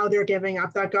 And now they're giving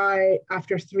up that guy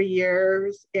after 3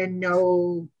 years and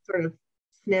no sort of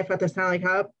sniff at the Stanley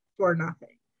Cup for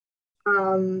nothing.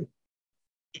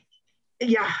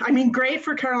 Yeah, I mean, great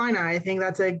for Carolina. I think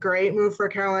that's a great move for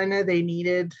Carolina. They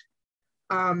needed,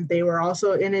 they were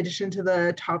also, in addition to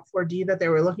the top 4D that they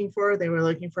were looking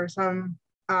for some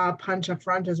punch up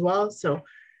front as well. So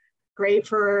great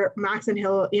for Max, and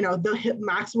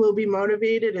Max will be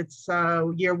motivated. It's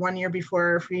 1 year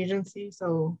before free agency,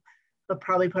 so they'll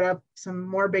probably put up some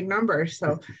more big numbers.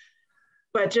 So,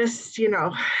 but just,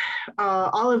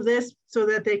 all of this so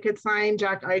that they could sign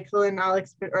Jack Eichel and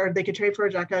or they could trade for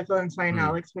Jack Eichel and sign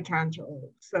Alex Pietrangelo.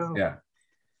 So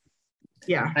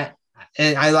yeah.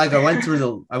 I went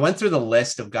through the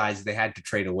list of guys they had to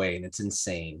trade away, and it's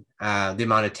insane. The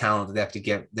amount of talent that they have to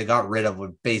get, they got rid of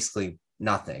with basically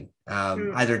nothing.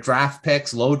 Either draft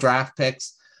picks, low draft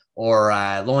picks, or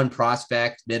low-end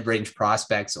prospect, mid-range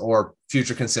prospects, or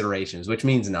future considerations, which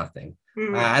means nothing.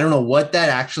 I don't know what that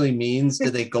actually means. Do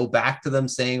they go back to them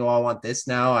saying, "Oh, I want this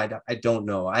now"? I don't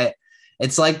know.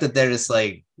 It's like that. They're just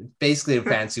like basically a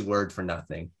fancy word for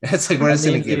nothing. It's like we're just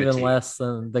going to give even less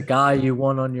than the guy you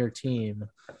want on your team.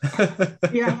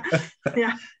 Yeah.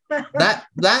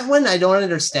 That one I don't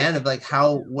understand of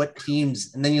what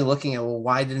teams, and then you're looking at, well,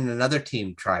 why didn't another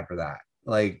team try for that?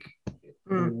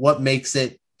 What makes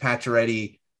it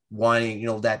Pacioretty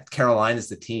wanting, that Carolina's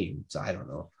the team? So I don't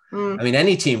know. I mean,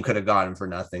 any team could have got him for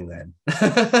nothing then.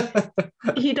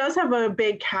 He does have a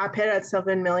big cap hit at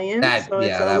 $7 million, so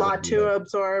it's a lot to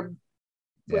absorb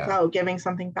without giving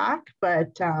something back.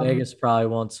 But Vegas probably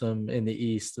wants him in the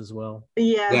East as well.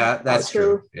 Yeah, that's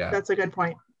true. Yeah, that's a good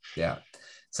point. Yeah,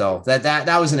 so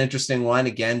that was an interesting one.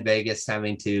 Again, Vegas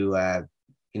having to,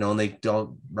 and they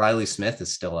don't. Riley Smith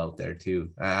is still out there too.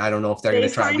 I don't know if they're going to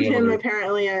try to be able to.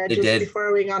 Apparently,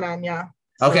 before we got on. Yeah.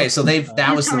 Okay, so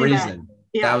that was the reason.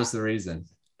 Yeah. That was the reason.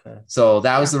 Okay. So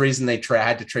that was the reason they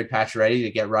had to trade Pacioretty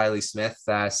to get Riley Smith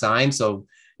signed. So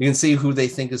you can see who they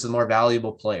think is the more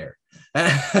valuable player.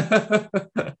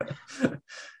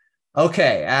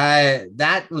 Okay,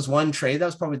 that was one trade. That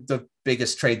was probably the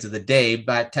biggest trades of the day.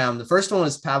 But the first one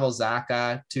was Pavel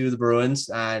Zacha to the Bruins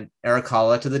and Eric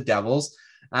Haula to the Devils.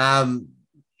 Colin,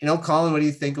 what do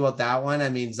you think about that one? I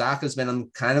mean, Zacha's been on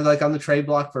the trade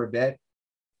block for a bit.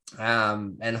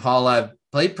 And Haula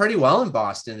played pretty well in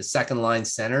Boston, the second line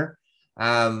center.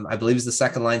 I believe he's the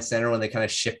second line center when they kind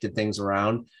of shifted things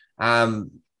around.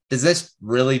 Does this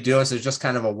really do us? It's just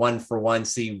kind of a 1-for-1,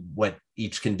 see what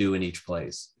each can do in each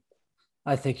place.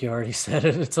 I think you already said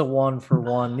it. It's a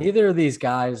 1-for-1. Neither of these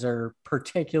guys are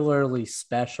particularly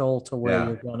special to where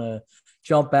you're going to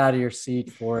jump out of your seat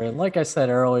for it. And like I said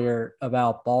earlier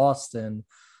about Boston,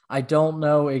 I don't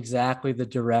know exactly the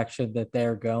direction that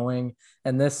they're going.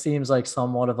 And this seems like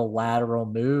somewhat of a lateral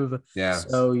move. Yeah.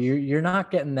 So you're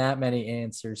not getting that many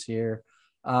answers here.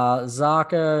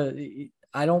 Zacha,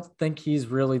 I don't think he's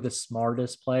really the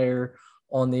smartest player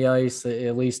on the ice,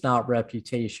 at least not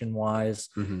reputation wise.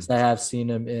 So I have seen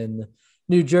him in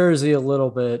New Jersey a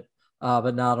little bit,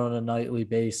 but not on a nightly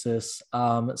basis.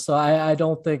 So I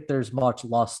don't think there's much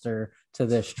luster to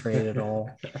this trade at all.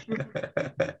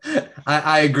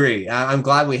 I agree. I'm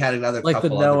glad we had another like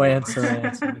couple the no other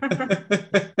answer.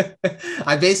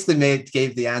 I basically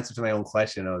gave the answer to my own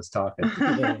question. I was talking.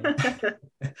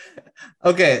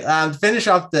 Okay, finish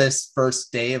off this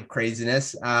first day of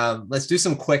craziness. Let's do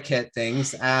some quick hit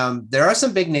things. There are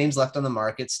some big names left on the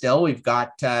market still. We've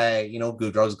got,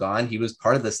 Gaudreau's gone. He was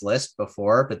part of this list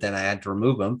before, but then I had to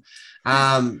remove him.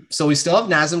 So we still have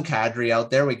Nazem Kadri out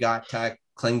there. We got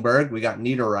Klingberg. We got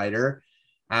Niederreiter.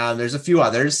 There's a few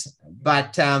others,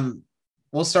 but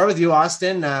we'll start with you,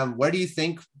 Austin. Where do you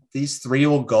think these three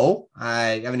will go? You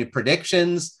have any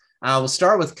predictions? We'll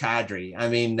start with Kadri. I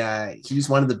mean, he's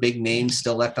one of the big names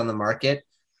still left on the market.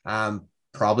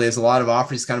 Probably has a lot of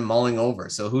offers kind of mulling over.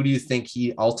 So who do you think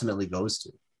he ultimately goes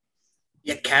to?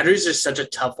 Yeah, Kadri's just such a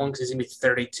tough one because he's going to be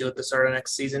 32 at the start of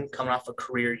next season, coming off a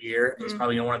career year. He's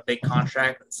probably going to want a big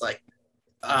contract. It's like,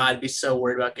 I'd be so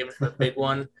worried about giving him a big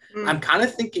one. I'm kind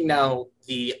of thinking now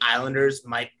the Islanders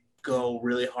might go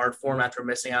really hard for him after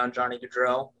missing out on Johnny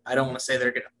Gaudreau. I don't want to say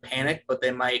they're going to panic, but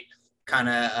they might kind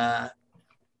of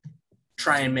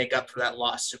try and make up for that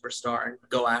lost superstar and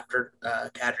go after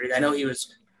Kadri. I know he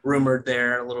was rumored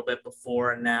there a little bit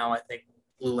before, and now I think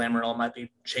Lou Lamoriello might be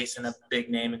chasing a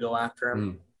big name and go after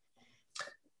him.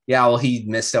 Yeah, well, he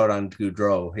missed out on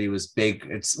Gaudreau. He was big.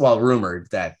 It's rumored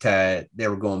that they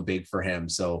were going big for him.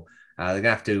 So they're going to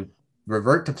have to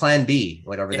revert to plan B,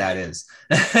 whatever that is.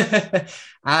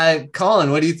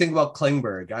 Colin, what do you think about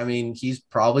Klingberg? I mean, he's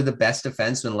probably the best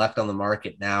defenseman left on the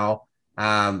market now.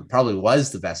 Probably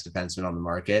was the best defenseman on the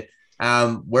market.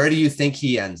 Where do you think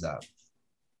he ends up?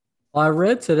 Well, I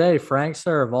read today Frank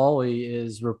Saravalli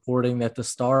is reporting that the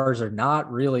Stars are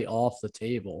not really off the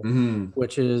table,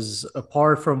 which is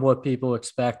apart from what people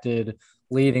expected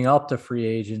leading up to free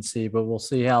agency, but we'll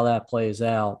see how that plays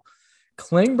out.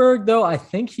 Klingberg, though, I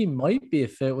think he might be a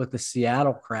fit with the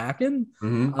Seattle Kraken.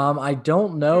 I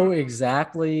don't know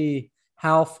exactly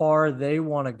how far they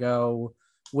want to go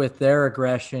with their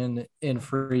aggression in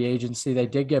free agency. They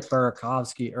did get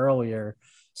Burakovsky earlier.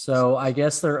 So I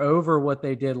guess they're over what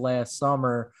they did last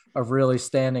summer of really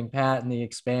standing pat in the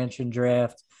expansion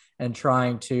draft and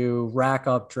trying to rack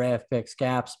up draft picks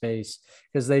cap space,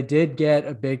 because they did get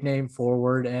a big name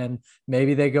forward and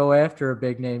maybe they go after a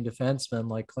big name defenseman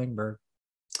like Klingberg.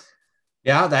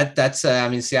 Yeah, that's I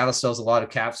mean, Seattle still has a lot of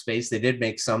cap space. They did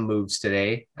make some moves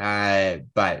today,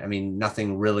 but I mean,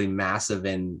 nothing really massive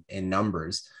in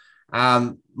numbers.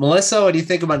 Melissa, what do you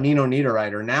think about Nino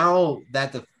Niederreiter? Now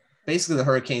that basically the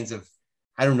Hurricanes have,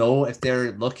 I don't know if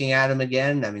they're looking at him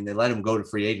again. I mean, they let him go to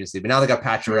free agency, but now they got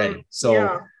Pacioretty.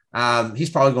 So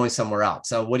he's probably going somewhere else.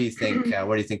 So what do you think?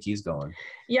 Where do you think he's going?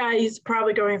 Yeah, he's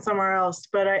probably going somewhere else.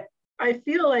 But I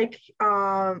feel like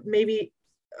maybe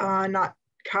not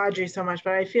Kadri so much,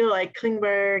 but I feel like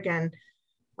Klingberg and,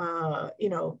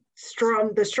 the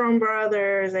Strom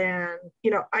brothers. And,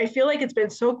 I feel like it's been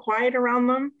so quiet around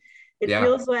them. It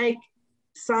feels like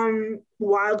some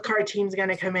wild card team's going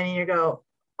to come in and you go,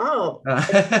 oh,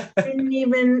 I didn't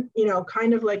even,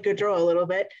 kind of like Gaudreau a little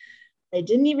bit. I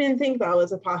didn't even think that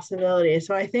was a possibility.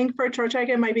 So I think for Trocheck,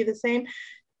 it might be the same.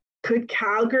 Could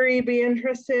Calgary be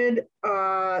interested?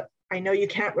 I know you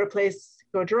can't replace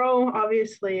Gaudreau.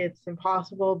 Obviously, it's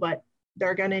impossible, but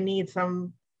they're going to need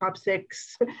some top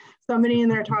six, somebody in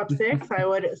their top six, I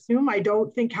would assume. I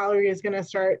don't think Calgary is going to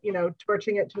start,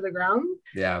 torching it to the ground.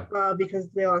 Yeah. Because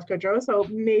they lost Gaudreau. So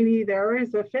maybe there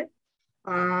is a fit.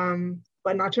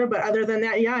 But not sure. But other than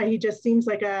that, he just seems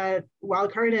like a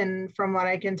wild card. And from what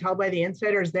I can tell by the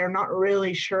insiders, they're not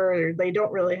really sure. They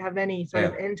don't really have any sort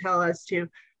of intel as to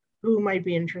who might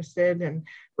be interested.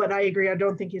 But I agree. I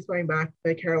don't think he's going back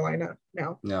to Carolina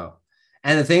now. No.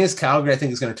 And the thing is, Calgary, I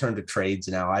think, is going to turn to trades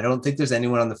now. I don't think there's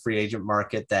anyone on the free agent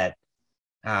market that,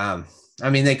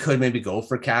 they could maybe go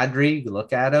for Kadri,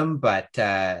 look at him, but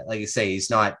like you say, he's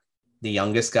not the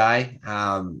youngest guy.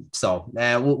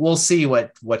 We'll see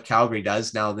what Calgary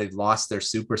does now. They've lost their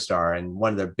superstar and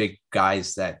one of their big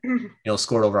guys that,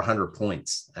 scored over 100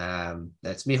 points. That's going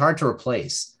to be hard to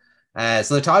replace. So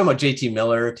they're talking about JT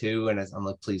Miller too. And I'm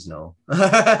like, please no,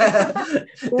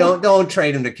 don't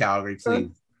trade him to Calgary,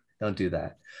 please. Don't do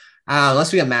that.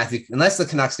 Unless the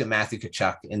Canucks get Matthew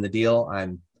Tkachuk in the deal,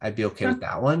 I'd be okay with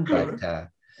that one. But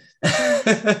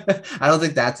I don't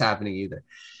think that's happening either.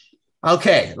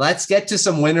 Okay, let's get to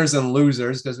some winners and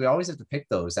losers because we always have to pick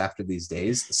those after these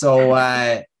days. So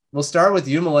we'll start with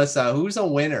you, Melissa. Who's a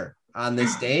winner on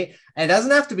this day? And it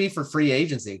doesn't have to be for free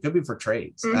agency. It could be for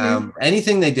trades.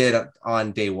 Anything they did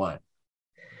on day one.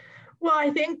 Well, I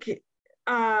think you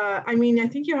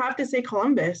have to say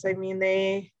Columbus. I mean,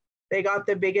 they got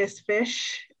the biggest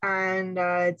fish, and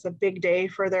it's a big day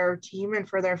for their team and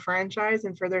for their franchise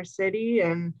and for their city.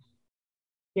 And,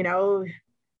 you know,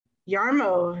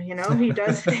 Jarmo, you know, he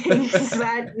does things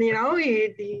that, you know,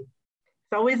 he's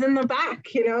always in the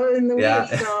back, you know, in the way.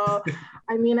 So,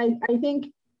 I mean, I think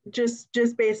just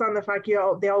based on the fact you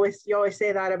always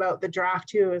say that about the draft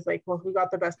too, is like, well, who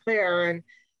got the best player? And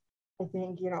I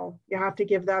think, you know, you have to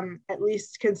give them at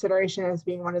least consideration as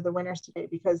being one of the winners today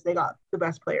because they got the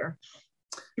best player.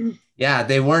 Yeah,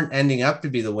 they weren't ending up to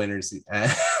be the winners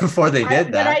before they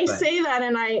did that. I say that,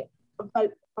 and I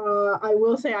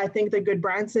will say I think the good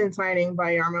Branson signing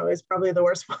by Jarmo is probably the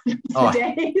worst one of the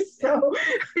day. So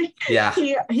yeah,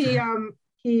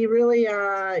 he really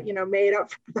made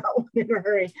up for that one in a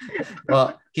hurry.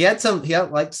 Well, he had some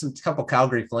couple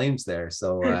Calgary Flames there.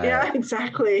 So yeah,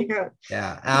 exactly.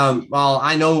 Yeah. Well,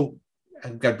 I know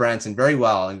I've got Branson very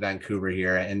well in Vancouver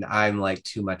here, and I'm like,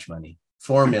 too much money.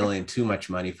 $4 million, too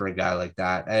much money for a guy like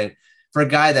that. And for a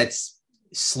guy that's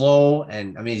slow,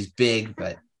 and I mean he's big,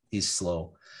 but he's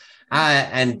slow.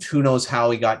 And who knows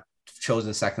how he got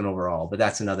chosen second overall, but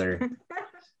that's another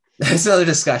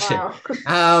discussion.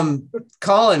 Wow.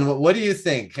 Colin, what do you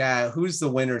think? Who's the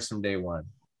winners from day one?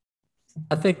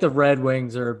 I think the Red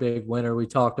Wings are a big winner. We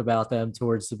talked about them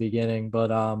towards the beginning,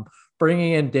 but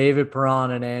bringing in David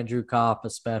Perron and Andrew Kopp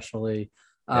especially,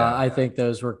 I think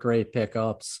those were great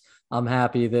pickups. I'm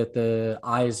happy that the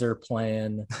Iser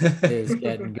plan is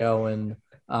getting going,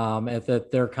 and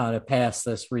that they're kind of past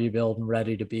this rebuild and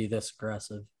ready to be this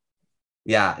aggressive.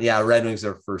 Yeah. Red Wings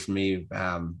are first for me.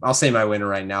 I'll say my winner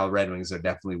right now. Red Wings are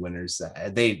definitely winners.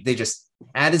 They just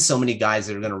added so many guys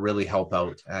that are going to really help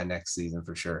out next season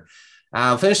for sure.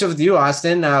 I'll finish up with you,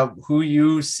 Austin. Who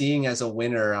you seeing as a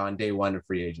winner on day one of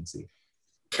free agency?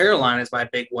 Carolina is my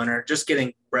big winner. Just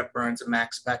getting Brent Burns and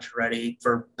Max Pacioretty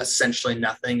for essentially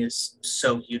nothing is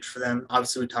so huge for them.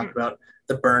 Obviously, we talked about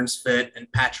the Burns fit and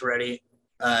Pacioretty,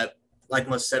 like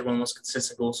Melissa said, one of the most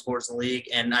consistent goal scorers in the league.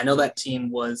 And I know that team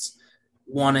was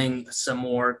wanting some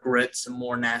more grit, some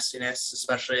more nastiness,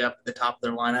 especially up at the top of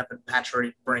their lineup. And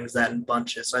Pacioretty brings that in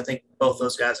bunches. So I think both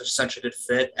those guys are such a good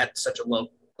fit at such a low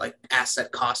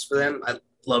asset cost for them. I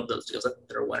love those deals. I think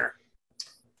they're a winner.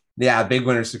 Yeah, big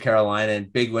winners for Carolina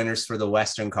and big winners for the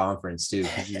Western Conference too.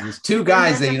 There's two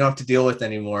guys that you don't have to deal with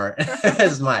anymore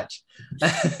as much,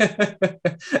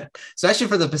 especially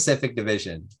for the Pacific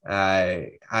Division.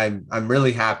 I'm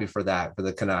really happy for that for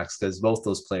the Canucks because both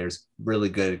those players really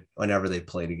good whenever they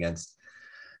played against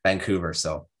Vancouver.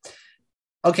 So,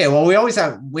 okay, well we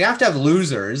have to have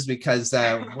losers because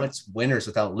what's winners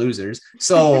without losers?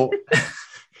 So,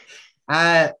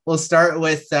 we'll start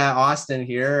with Austin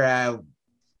here.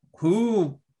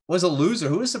 Who was a loser?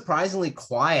 Who was surprisingly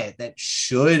quiet that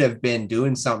should have been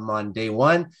doing something on day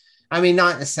one? I mean,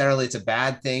 not necessarily it's a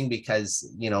bad thing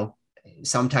because, you know,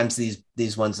 sometimes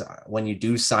these ones, when you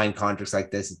do sign contracts like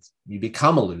this, you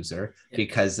become a loser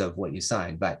because of what you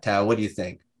sign. But what do you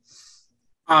think?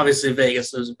 Obviously,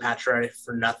 Vegas losing Pacioretty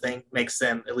for nothing makes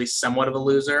them at least somewhat of a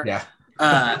loser.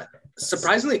 Yeah.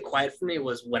 Surprisingly quiet for me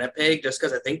was Winnipeg, just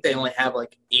because I think they only have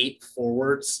like 8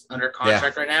 forwards under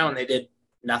contract right now, and they did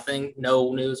nothing.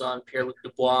 No news on Pierre-Luc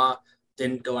Dubois.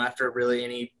 Didn't go after really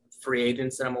any free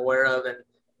agents that I'm aware of, and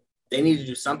they need to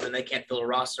do something. They can't fill a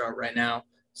roster out right now.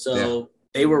 So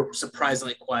they were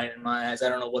surprisingly quiet in my eyes. I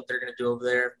don't know what they're going to do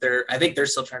over there. I think they're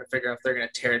still trying to figure out if they're going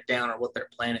to tear it down or what their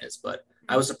plan is, but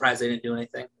I was surprised they didn't do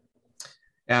anything.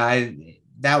 Yeah,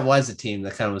 that was a team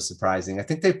that kind of was surprising. I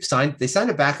think they signed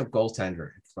a backup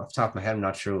goaltender. Off the top of my head, I'm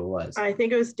not sure who it was. I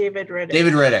think it was David Riddick.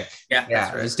 Yeah,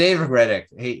 right. It was David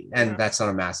Riddick. That's not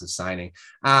a massive signing.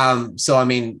 So I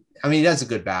mean, he does a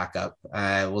good backup.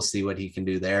 We'll see what he can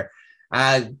do there.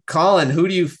 Colin, who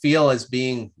do you feel as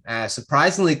being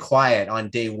surprisingly quiet on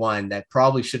day one that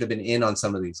probably should have been in on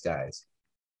some of these guys?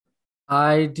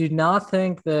 I do not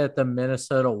think that the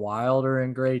Minnesota Wild are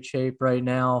in great shape right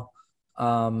now.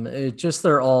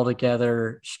 Their all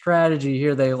together strategy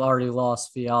here. They already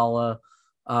lost Fiala.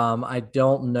 I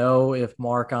don't know if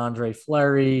Marc-Andre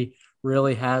Fleury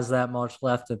really has that much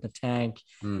left in the tank,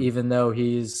 even though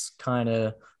he's kind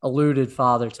of eluded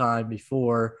Father Time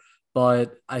before.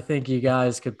 But I think you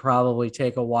guys could probably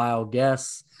take a wild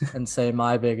guess and say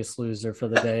my biggest loser for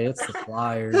the day. It's the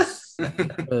Flyers,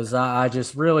 because I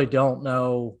just really don't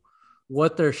know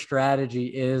what their strategy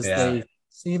is. Yeah. They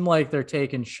seem like they're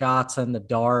taking shots in the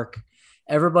dark.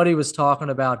 Everybody was talking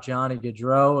about Johnny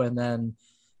Gaudreau, and then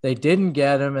they didn't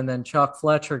get him. And then Chuck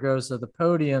Fletcher goes to the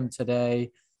podium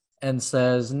today and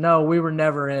says, no, we were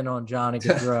never in on Johnny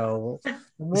Gaudreau.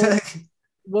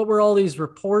 What were all these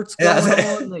reports going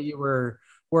on that you were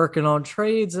working on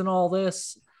trades and all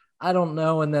this? I don't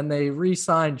know. And then they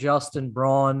re-signed Justin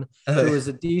Braun, who is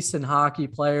a decent hockey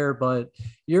player, but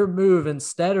your move,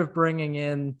 instead of bringing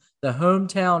in the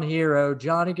hometown hero,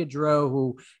 Johnny Gaudreau,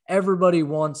 who everybody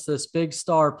wants, this big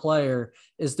star player,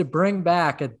 is to bring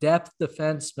back a depth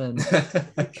defenseman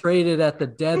traded at the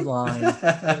deadline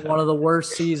in one of the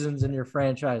worst seasons in your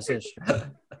franchise history.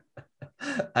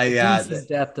 Decent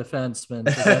depth defenseman,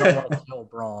 because I don't want to kill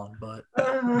Braun, but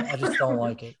I just don't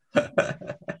like it. The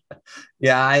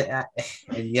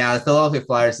Philadelphia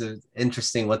Flyers are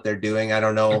interesting what they're doing. I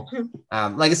don't know.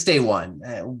 Like it's day one.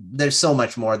 There's so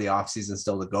much more of the offseason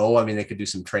still to go. I mean, they could do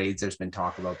some trades. There's been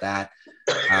talk about that.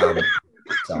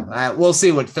 We'll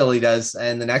see what Philly does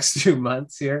in the next 2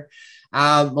 months here.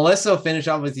 Melissa, will finish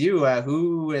off with you.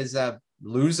 Who is a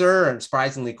loser and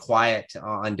surprisingly quiet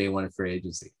on day one of free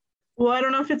agency? Well, I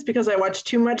don't know if it's because I watched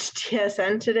too much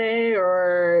TSN today,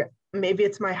 or maybe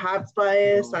it's my Habs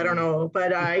bias. I don't know,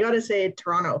 but I got to say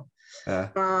Toronto. I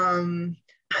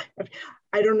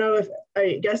don't know if,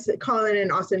 I guess Colin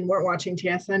and Austin weren't watching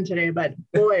TSN today, but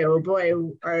boy, oh boy,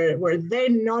 were they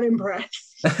not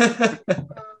impressed.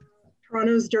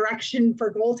 Toronto's direction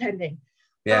for goaltending.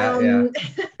 I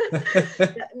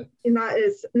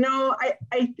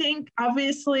think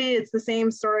obviously it's the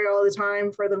same story all the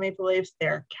time for the Maple Leafs.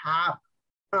 They're cap,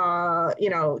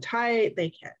 tight. They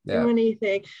can't do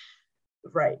anything.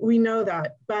 Right. We know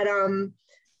that. But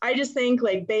I just think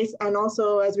and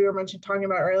also, as we were talking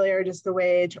about earlier, just the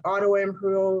way Ottawa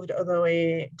improved, or the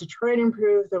way Detroit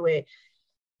improved, the way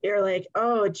you're like,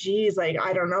 oh geez,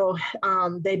 I don't know.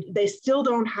 They still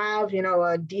don't have,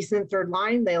 a decent third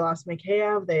line. They lost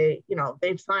Mikheyev.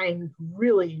 They've signed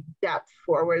really depth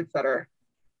forwards that are,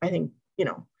 I think,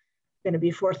 going to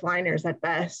be fourth liners at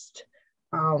best.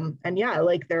 Their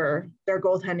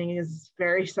goaltending is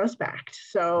very suspect.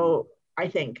 So I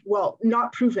think,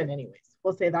 not proven anyways,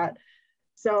 we'll say that.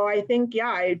 So I think,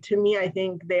 I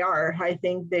think they are. I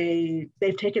think they've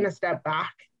taken a step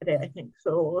back today, I think.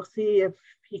 So we'll see if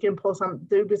he can pull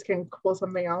Dubas can pull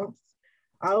something else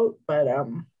out. But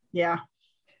Well,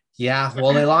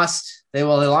 they lost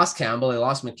Campbell, they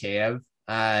lost Mikheyev,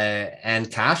 and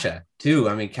Kasha too.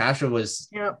 I mean, Kasha was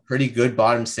pretty good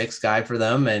bottom six guy for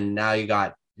them, and now you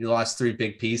lost three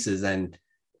big pieces. And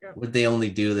what they only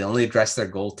do, they only address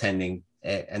their goaltending,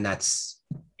 and that's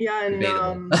and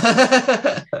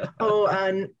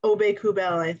Obe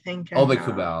Kubel, I think. Obe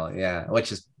Kubel,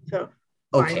 which is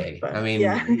okay. Fine, I mean,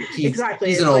 he's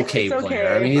an okay player. Okay,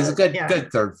 I mean, he's a good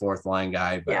third, fourth line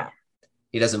guy, but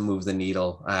he doesn't move the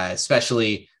needle,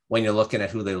 especially when you're looking at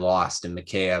who they lost in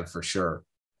Mikheyev for sure.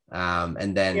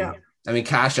 And then, I mean,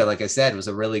 Kasha, like I said, was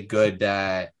a really good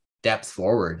depth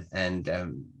forward and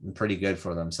pretty good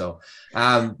for them. So,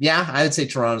 I would say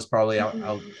Toronto's probably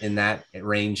out in that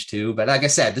range too. But like I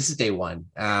said, this is day one.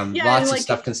 Lots of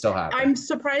stuff can still happen. I'm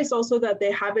surprised also that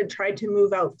they haven't tried to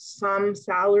move out some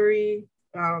salary,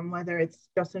 whether it's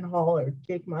Justin Hall or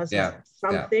Jake Muzzin or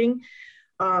something.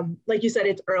 Like you said,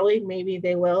 it's early. Maybe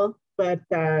they will. But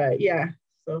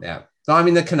So, I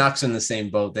mean, the Canucks are in the same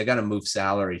boat. They got to move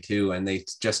salary too. And they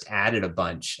just added a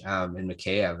bunch in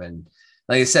Mikheyev. And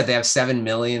like I said, they have $7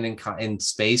 million in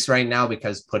space right now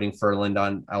because putting Ferland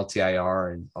on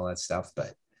LTIR and all that stuff.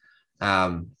 But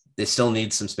they still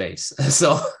need some space.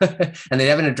 So, and they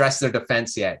haven't addressed their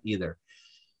defense yet either.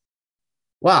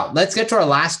 Wow. Let's get to our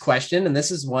last question. And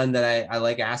this is one that I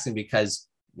like asking because,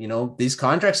 these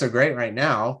contracts are great right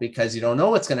now because you don't know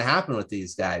what's going to happen with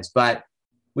these guys. But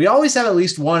we always have at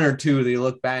least one or two that you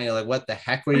look back and you're like, what the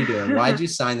heck were you doing? Why'd you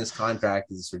sign this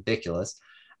contract? It's ridiculous.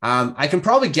 I can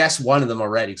probably guess one of them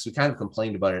already because we kind of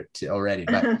complained about it already.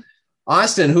 But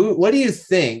Austin, what do you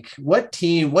think? What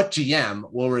team, what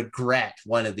GM will regret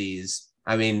one of these?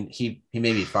 I mean, he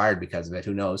may be fired because of it.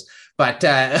 Who knows? But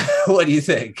what do you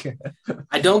think?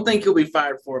 I don't think he'll be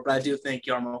fired for it, but I do think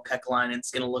Jarmo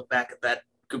Kekalainen's going to look back at that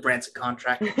Branson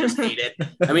contract and just hate it.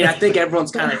 I mean, I think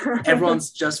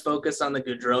everyone's just focused on the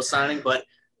Gaudreau signing, but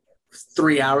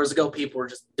 3 hours ago, people were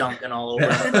just dunking all over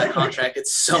that contract.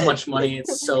 It's so much money.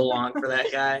 It's so long for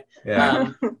that guy.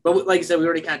 But like you said, we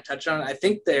already kind of touched on it. I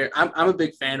think I'm a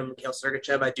big fan of Mikhail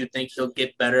Sergachev. I do think he'll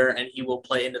get better and he will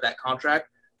play into that contract,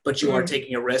 but you are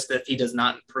taking a risk that if he does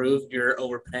not improve, you're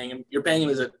overpaying him. You're paying him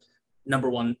as a number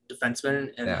one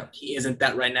defenseman, and he isn't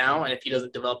that right now. And if he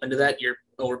doesn't develop into that, you're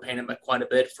overpaying him by quite a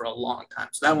bit for a long time.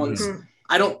 So that one's,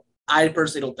 Mm-hmm. I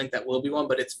personally don't think that will be one,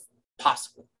 but it's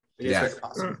possible. It is very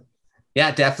possible.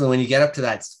 Yeah, definitely. When you get up to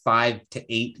that 5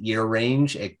 to 8 year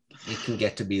range, it can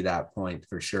get to be that point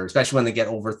for sure, especially when they get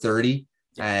over 30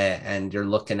 and you're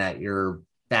looking at your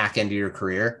back end of your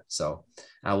career. So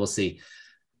we'll see.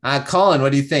 Colin,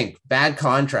 what do you think? Bad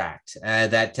contract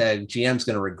that GM's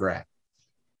going to regret.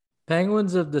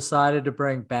 Penguins have decided to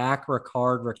bring back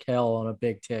Rickard Rakell on a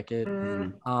big ticket.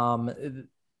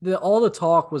 All the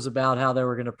talk was about how they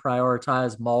were going to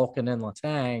prioritize Malkin and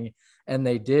Letang, and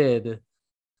they did.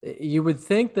 You would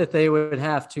think that they would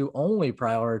have to only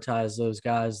prioritize those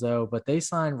guys, though, but they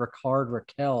signed Rickard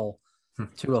Rakell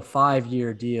to a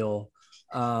 5-year deal.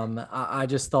 I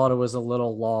just thought it was a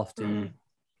little lofty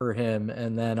for him.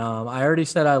 And then I already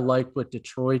said I liked what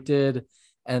Detroit did,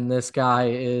 and this guy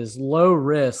is low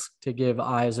risk to give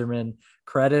Yzerman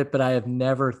credit, but I have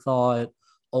never thought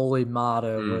Olli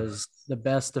Maatta was the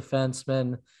best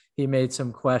defenseman. He made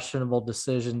some questionable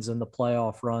decisions in the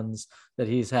playoff runs that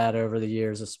he's had over the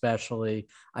years, especially.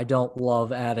 I don't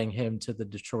love adding him to the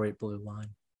Detroit blue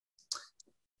line.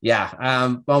 Yeah.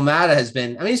 Well, Maatta has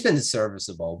been, he's been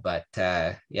serviceable, but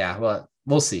well,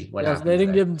 we'll see what happens. They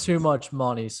didn't give him too much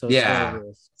money. So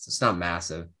it's not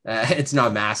massive. It's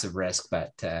not massive risk,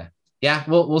 but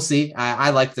we'll see.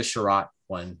 I like the Chiarot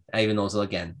one, even though it's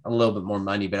again a little bit more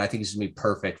money, but I think it's gonna be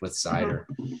perfect with Zator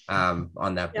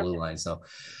on that blue line. So,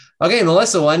 okay,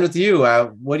 Melissa, we'll end with you.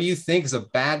 What do you think is a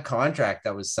bad contract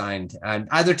that was signed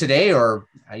either today or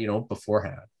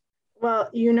beforehand? Well,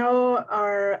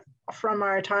 from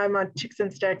our time on Chicks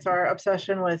and Sticks, our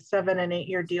obsession with 7 and 8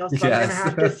 year deals. So I'm gonna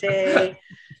have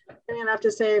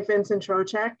to say Vincent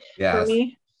Trocheck for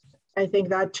me. I think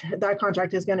that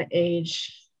contract is gonna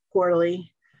age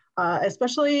poorly.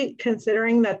 Especially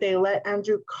considering that they let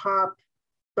Andrew Kopp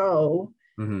go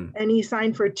and he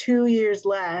signed for 2 years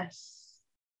less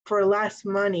for less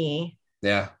money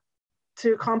to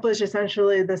accomplish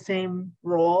essentially the same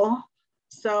role.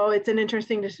 So it's an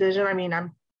interesting decision. I mean,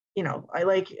 I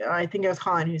think it was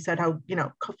Colin who said how,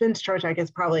 Vince Trocheck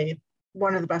is probably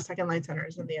one of the best second line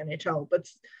centers in the NHL, but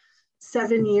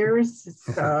 7 years,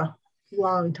 it's a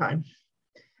long time.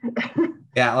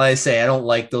 Yeah, like I say, I don't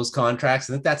like those contracts.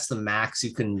 I think that's the max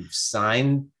you can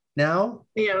sign now.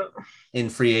 Yeah. In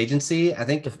free agency, I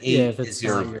think 8 is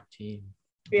your team.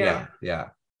 Yeah.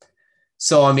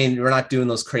 So we're not doing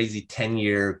those crazy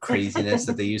 10-year craziness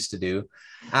that they used to do.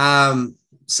 I'm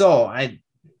going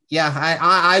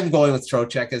with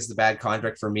Trocheck as the bad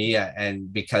contract for me,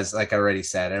 and because, like I already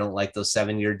said, I don't like those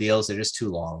 7-year deals. They're just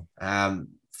too long.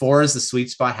 4 is the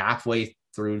sweet spot halfway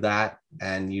through that,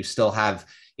 and you still have.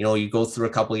 You go through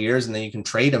a couple of years and then you can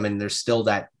trade them, and there's still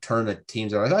that turn that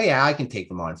teams are like, oh yeah, I can take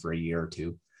them on for a year or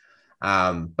two.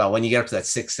 But when you get up to that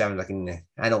 6, 7,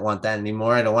 I don't want that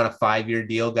anymore. I don't want a 5-year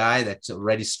deal guy that's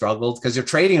already struggled, because you're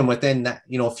trading him within that,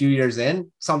 a few years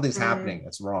in, something's happening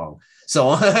that's wrong. So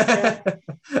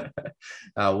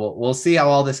we'll see how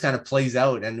all this kind of plays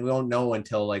out, and we won't know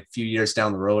until like a few years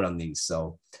down the road on these.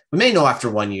 So we may know after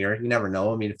 1 year. You never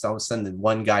know. If all of a sudden the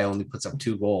one guy only puts up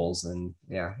 2 goals, then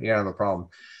you're gonna have a problem.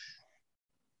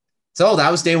 So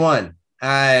that was day 1.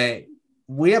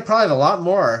 We probably have a lot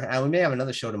more, and we may have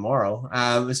another show tomorrow.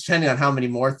 It's depending on how many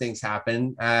more things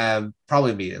happen.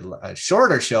 Probably be a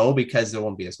shorter show because there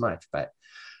won't be as much. But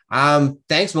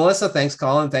thanks, Melissa. Thanks,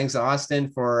 Colin. Thanks,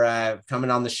 Austin, for coming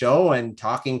on the show and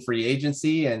talking free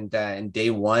agency and day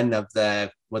 1 of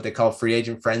what they call free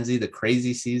agent frenzy, the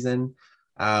crazy season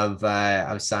of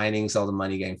signings, all the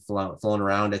money getting flown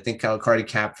around. I think Cardi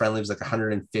Cap Friendly was like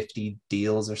 150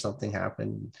 deals or something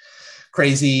happened.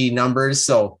 Crazy numbers.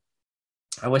 So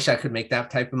I wish I could make that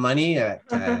type of money. Not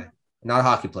a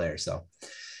hockey player. So,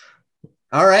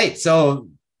 all right. So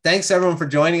thanks everyone for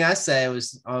joining us. It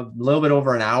was a little bit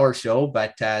over an hour show,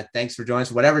 but thanks for joining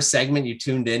us. Whatever segment you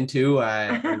tuned into,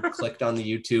 and clicked on the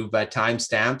YouTube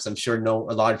timestamps. I'm sure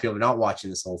a lot of people are not watching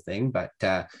this whole thing, but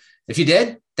if you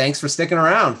did, thanks for sticking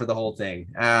around for the whole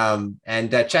thing. And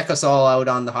check us all out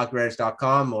on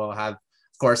thehockeywriters.com. We'll have,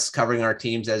 of course, covering our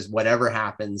teams as whatever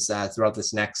happens throughout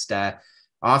this next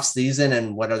off season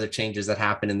and what other changes that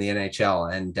happen in the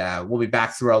NHL. And we'll be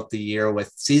back throughout the year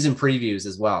with season previews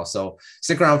as well. So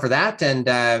stick around for that. And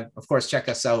of course, check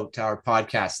us out, our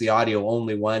podcast, the audio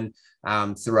only one,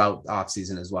 throughout off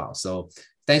season as well. So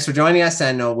thanks for joining us,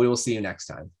 and we will see you next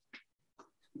time.